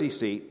mercy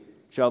seat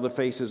shall the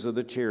faces of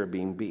the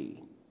cherubim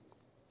be.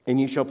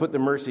 And you shall put the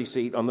mercy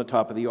seat on the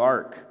top of the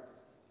ark.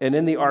 And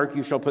in the ark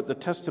you shall put the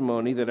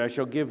testimony that I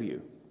shall give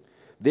you.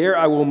 There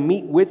I will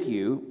meet with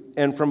you,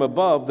 and from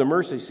above the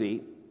mercy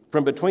seat,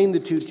 from between the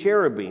 2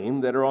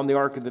 cherubim that are on the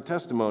ark of the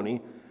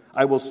testimony,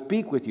 I will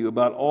speak with you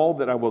about all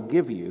that I will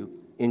give you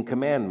in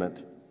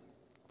commandment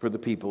for the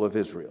people of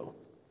Israel.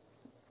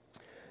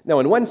 Now,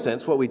 in one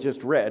sense, what we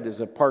just read is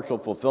a partial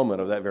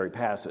fulfillment of that very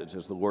passage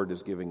as the Lord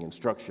is giving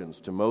instructions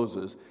to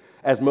Moses.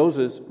 As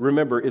Moses,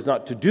 remember, is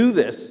not to do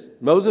this.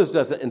 Moses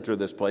doesn't enter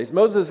this place.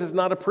 Moses is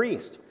not a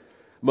priest.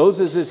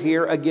 Moses is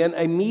here, again,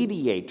 a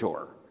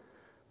mediator.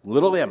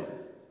 Little m.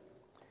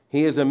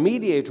 He is a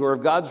mediator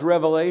of God's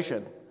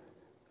revelation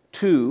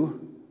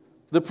to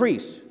the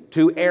priests,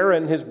 to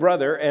Aaron, his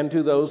brother, and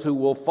to those who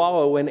will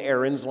follow in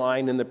Aaron's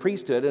line in the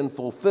priesthood and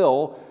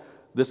fulfill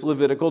this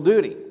Levitical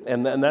duty.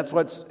 And that's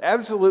what's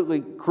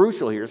absolutely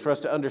crucial here, is for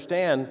us to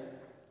understand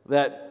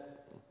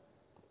that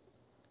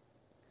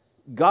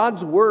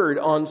God's word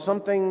on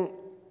something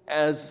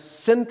as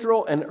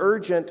central and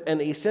urgent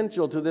and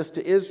essential to this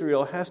to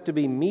Israel has to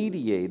be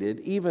mediated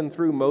even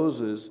through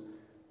Moses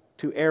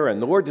to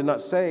Aaron. The Lord did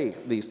not say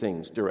these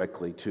things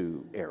directly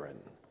to Aaron,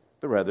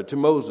 but rather to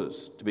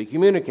Moses, to be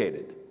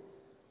communicated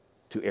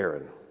to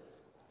Aaron.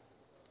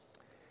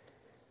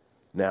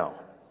 Now,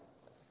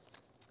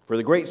 for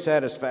the great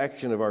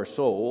satisfaction of our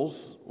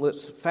souls,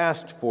 let's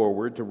fast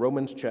forward to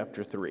Romans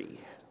chapter 3.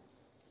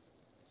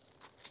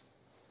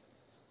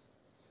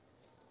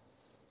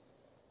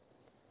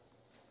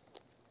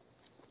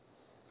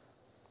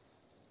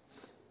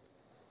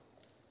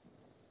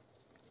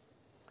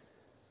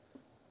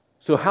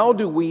 So how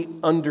do we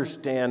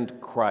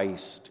understand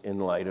Christ in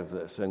light of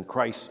this and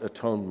Christ's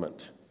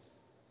atonement?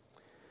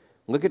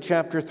 Look at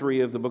chapter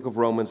 3 of the book of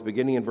Romans,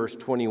 beginning in verse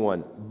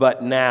 21.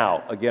 But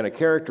now, again, a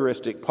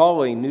characteristic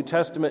Pauline New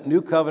Testament,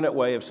 New Covenant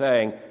way of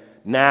saying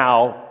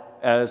now,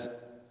 as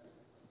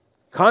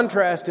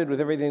contrasted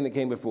with everything that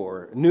came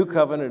before. New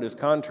Covenant is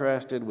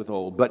contrasted with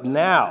old. But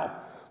now,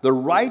 the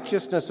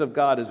righteousness of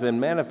God has been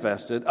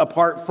manifested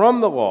apart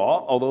from the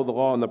law, although the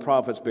law and the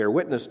prophets bear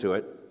witness to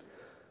it.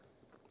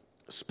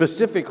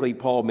 Specifically,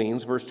 Paul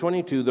means, verse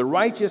 22, the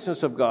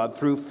righteousness of God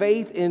through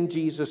faith in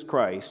Jesus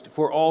Christ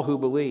for all who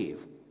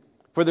believe.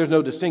 For there's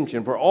no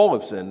distinction, for all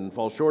have sinned and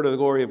fall short of the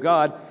glory of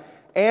God,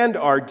 and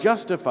are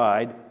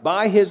justified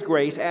by his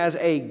grace as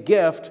a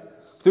gift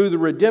through the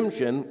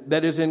redemption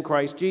that is in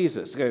Christ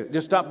Jesus. Okay,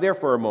 just stop there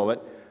for a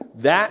moment.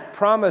 That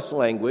promise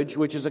language,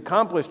 which is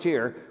accomplished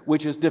here,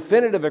 which is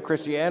definitive of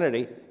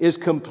Christianity, is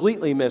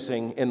completely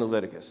missing in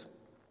Leviticus.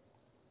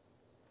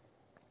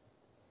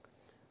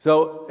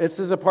 So this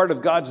is a part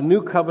of God's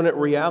new covenant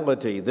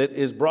reality that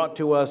is brought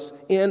to us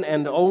in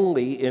and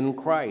only in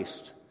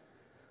Christ.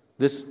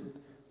 This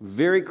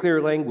very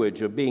clear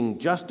language of being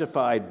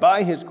justified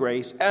by his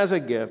grace as a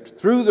gift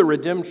through the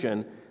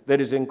redemption that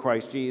is in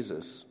Christ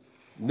Jesus.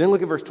 And then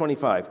look at verse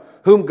 25.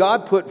 Whom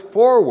God put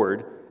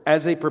forward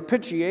as a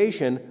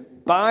propitiation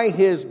by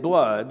his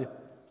blood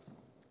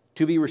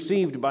to be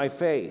received by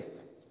faith.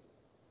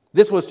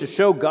 This was to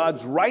show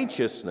God's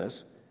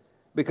righteousness,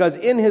 because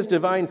in his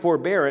divine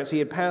forbearance he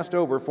had passed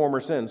over former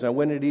sins. Now,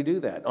 when did he do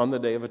that? On the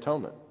Day of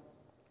Atonement,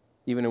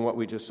 even in what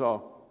we just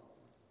saw.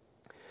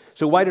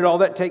 So why did all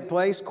that take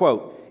place?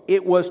 Quote,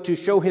 it was to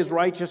show his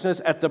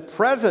righteousness at the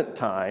present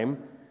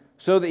time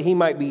so that he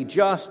might be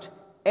just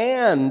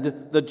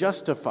and the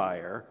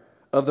justifier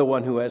of the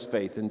one who has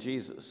faith in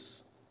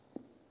Jesus.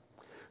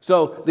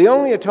 So the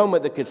only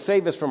atonement that could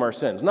save us from our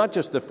sins, not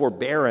just the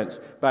forbearance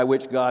by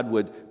which God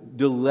would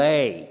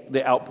delay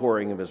the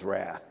outpouring of his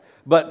wrath,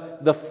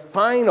 but the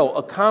final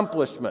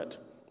accomplishment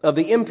of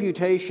the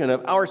imputation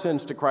of our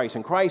sins to Christ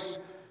and Christ's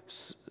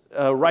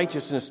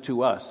righteousness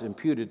to us,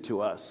 imputed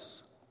to us.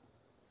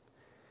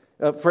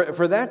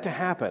 For that to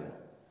happen,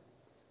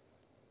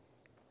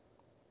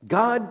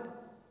 God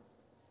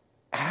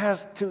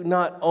has to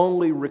not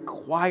only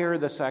require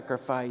the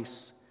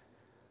sacrifice,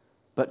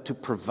 but to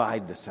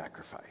provide the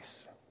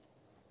sacrifice.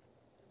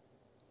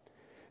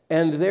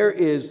 And there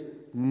is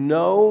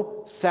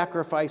no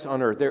sacrifice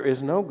on earth. There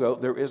is no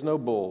goat, there is no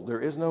bull,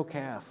 there is no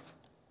calf.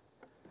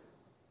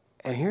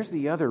 And here's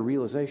the other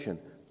realization.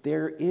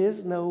 There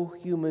is no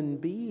human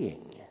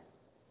being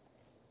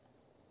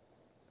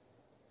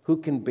who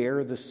can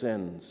bear the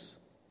sins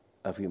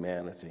of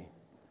humanity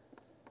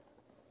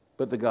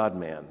but the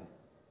God-man,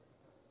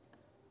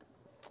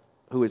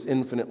 who is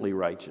infinitely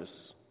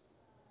righteous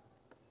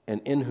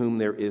and in whom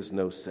there is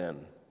no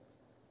sin.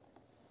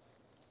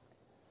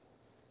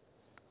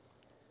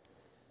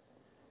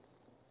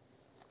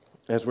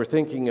 As we're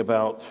thinking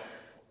about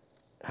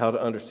how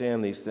to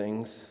understand these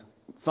things,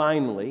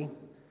 finally,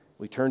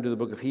 we turn to the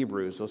book of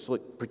Hebrews. Let's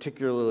look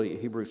particularly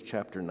at Hebrews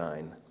chapter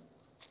 9.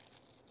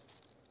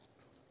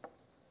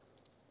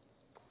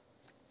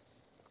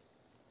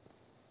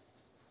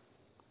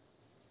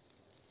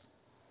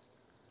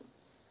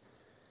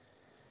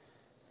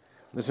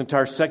 This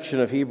entire section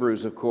of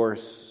Hebrews, of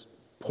course,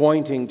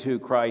 pointing to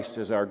Christ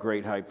as our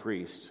great high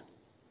priest.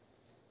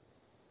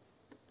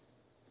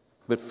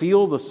 But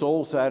feel the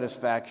soul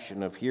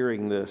satisfaction of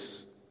hearing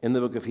this in the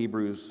book of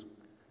Hebrews,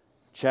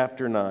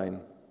 chapter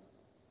 9,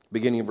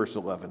 beginning of verse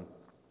 11.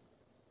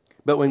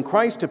 But when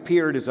Christ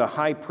appeared as a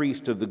high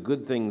priest of the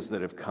good things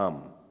that have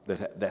come,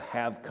 that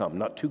have come,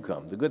 not to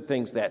come, the good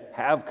things that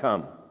have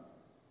come,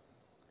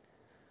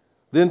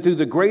 Then through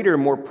the greater,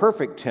 more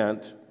perfect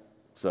tent,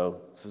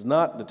 so this is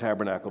not the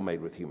tabernacle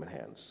made with human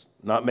hands,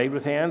 not made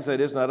with hands,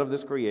 that is, not of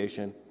this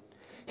creation,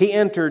 he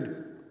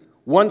entered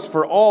once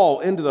for all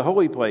into the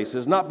holy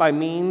places, not by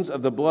means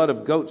of the blood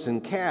of goats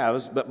and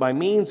calves, but by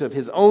means of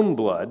his own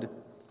blood,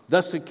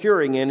 thus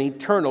securing an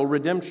eternal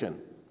redemption.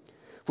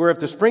 For if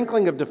the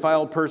sprinkling of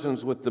defiled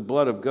persons with the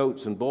blood of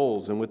goats and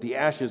bulls and with the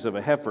ashes of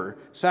a heifer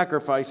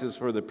sacrifices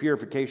for the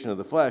purification of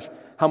the flesh,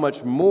 how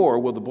much more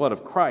will the blood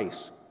of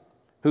Christ,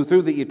 who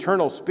through the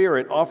eternal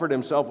Spirit offered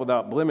himself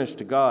without blemish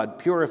to God,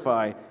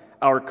 purify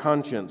our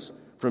conscience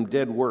from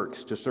dead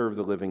works to serve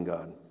the living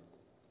God?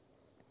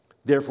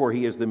 Therefore,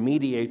 he is the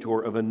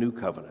mediator of a new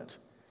covenant,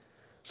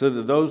 so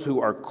that those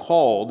who are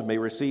called may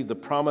receive the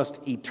promised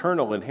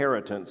eternal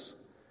inheritance,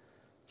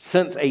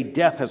 since a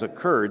death has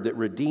occurred that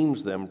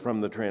redeems them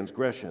from the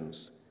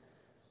transgressions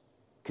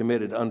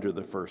committed under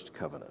the first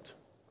covenant.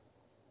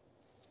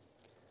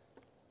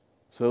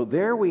 So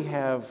there we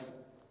have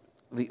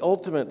the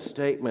ultimate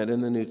statement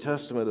in the New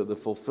Testament of the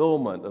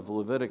fulfillment of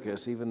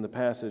Leviticus, even the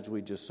passage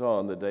we just saw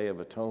on the Day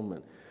of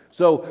Atonement.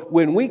 So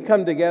when we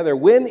come together,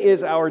 when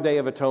is our Day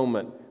of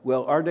Atonement?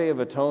 Well, our Day of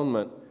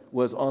Atonement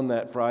was on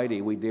that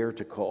Friday we dare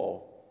to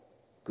call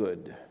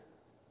Good.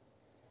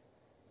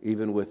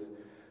 Even with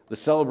the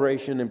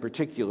celebration in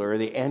particular,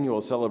 the annual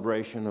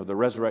celebration of the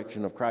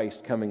resurrection of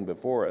Christ coming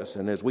before us.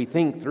 And as we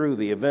think through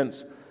the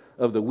events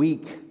of the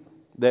week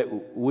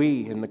that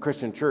we in the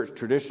Christian church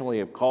traditionally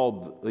have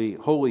called the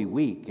Holy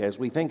Week, as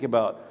we think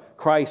about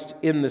Christ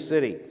in the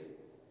city,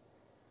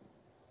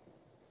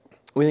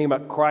 we think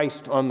about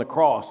Christ on the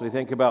cross, we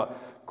think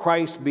about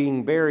Christ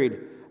being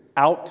buried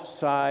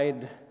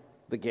outside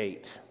the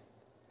gate,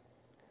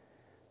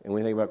 and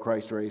we think about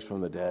Christ raised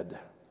from the dead.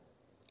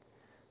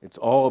 It's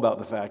all about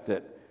the fact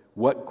that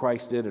what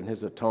Christ did in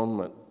his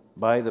atonement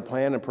by the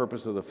plan and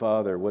purpose of the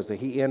Father was that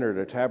he entered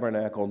a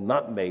tabernacle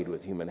not made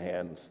with human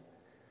hands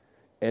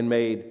and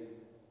made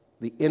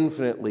the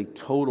infinitely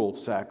total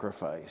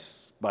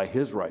sacrifice by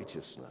his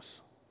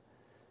righteousness.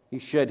 He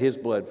shed his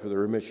blood for the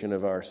remission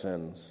of our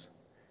sins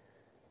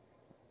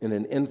in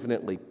an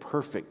infinitely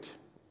perfect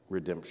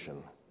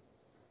redemption.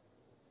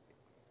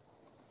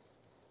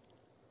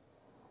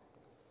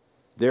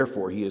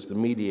 Therefore, he is the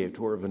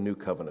mediator of a new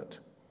covenant.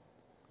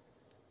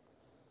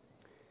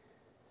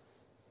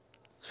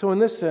 So in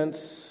this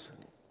sense,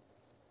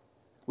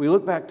 we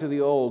look back to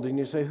the old and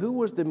you say, who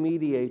was the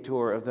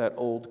mediator of that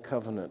old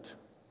covenant?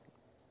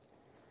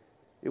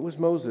 It was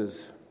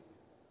Moses.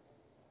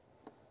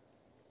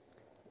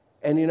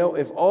 And you know,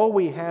 if all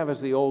we have is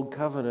the old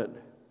covenant,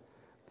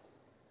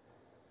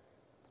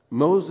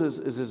 Moses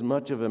is as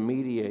much of a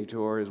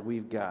mediator as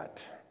we've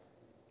got.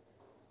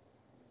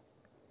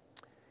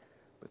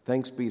 But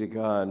thanks be to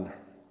God,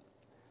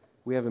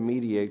 we have a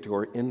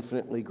mediator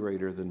infinitely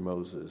greater than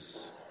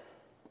Moses,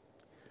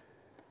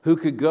 who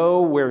could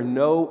go where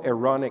no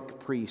Aaronic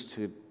priest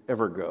could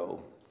ever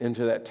go,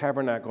 into that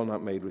tabernacle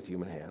not made with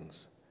human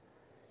hands.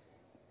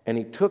 And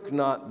he took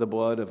not the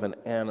blood of an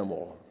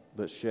animal,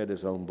 but shed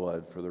his own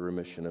blood for the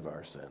remission of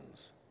our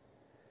sins.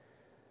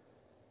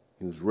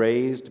 He was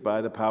raised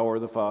by the power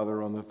of the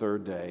Father on the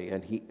third day,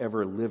 and he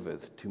ever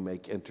liveth to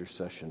make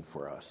intercession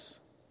for us.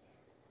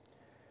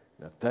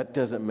 Now, if that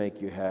doesn't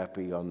make you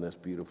happy on this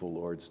beautiful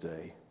Lord's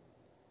Day,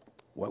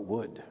 what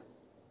would?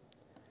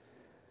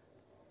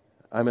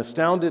 I'm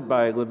astounded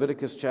by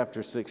Leviticus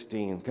chapter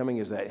 16, coming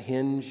as that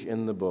hinge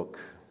in the book.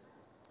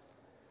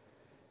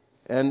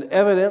 And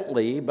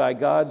evidently, by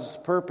God's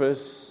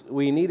purpose,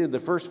 we needed the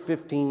first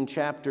 15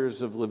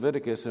 chapters of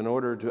Leviticus in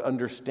order to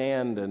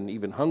understand and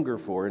even hunger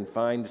for and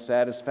find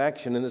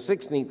satisfaction in the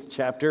 16th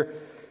chapter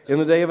in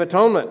the Day of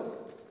Atonement.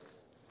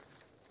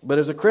 But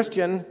as a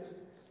Christian,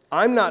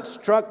 I'm not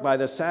struck by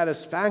the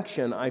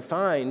satisfaction I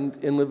find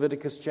in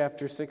Leviticus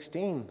chapter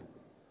 16.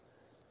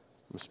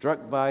 I'm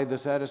struck by the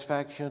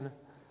satisfaction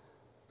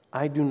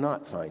I do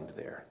not find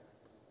there.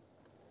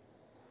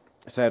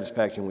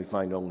 Satisfaction we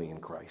find only in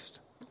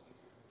Christ.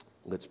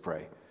 Let's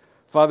pray.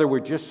 Father, we're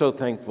just so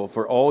thankful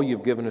for all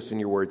you've given us in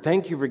your word.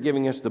 Thank you for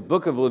giving us the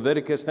book of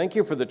Leviticus. Thank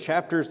you for the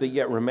chapters that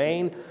yet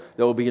remain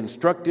that will be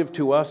instructive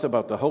to us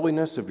about the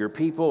holiness of your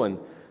people. And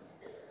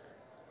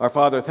our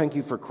Father, thank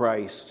you for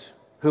Christ,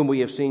 whom we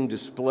have seen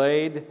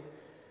displayed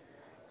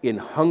in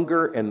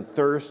hunger and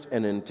thirst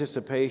and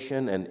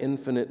anticipation and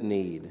infinite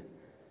need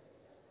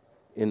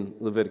in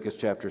Leviticus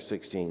chapter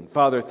 16.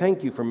 Father,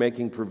 thank you for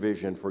making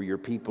provision for your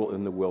people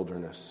in the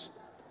wilderness.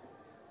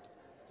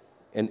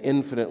 And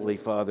infinitely,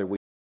 Father, we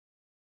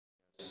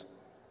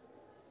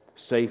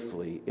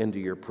safely into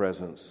your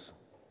presence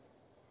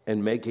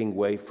and making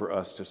way for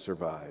us to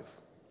survive,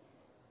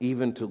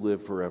 even to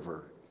live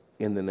forever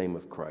in the name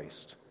of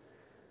Christ.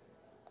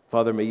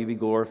 Father, may you be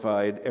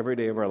glorified every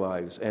day of our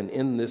lives. And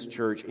in this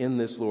church, in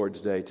this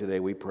Lord's Day today,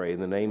 we pray in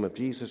the name of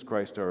Jesus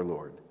Christ our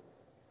Lord.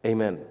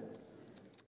 Amen.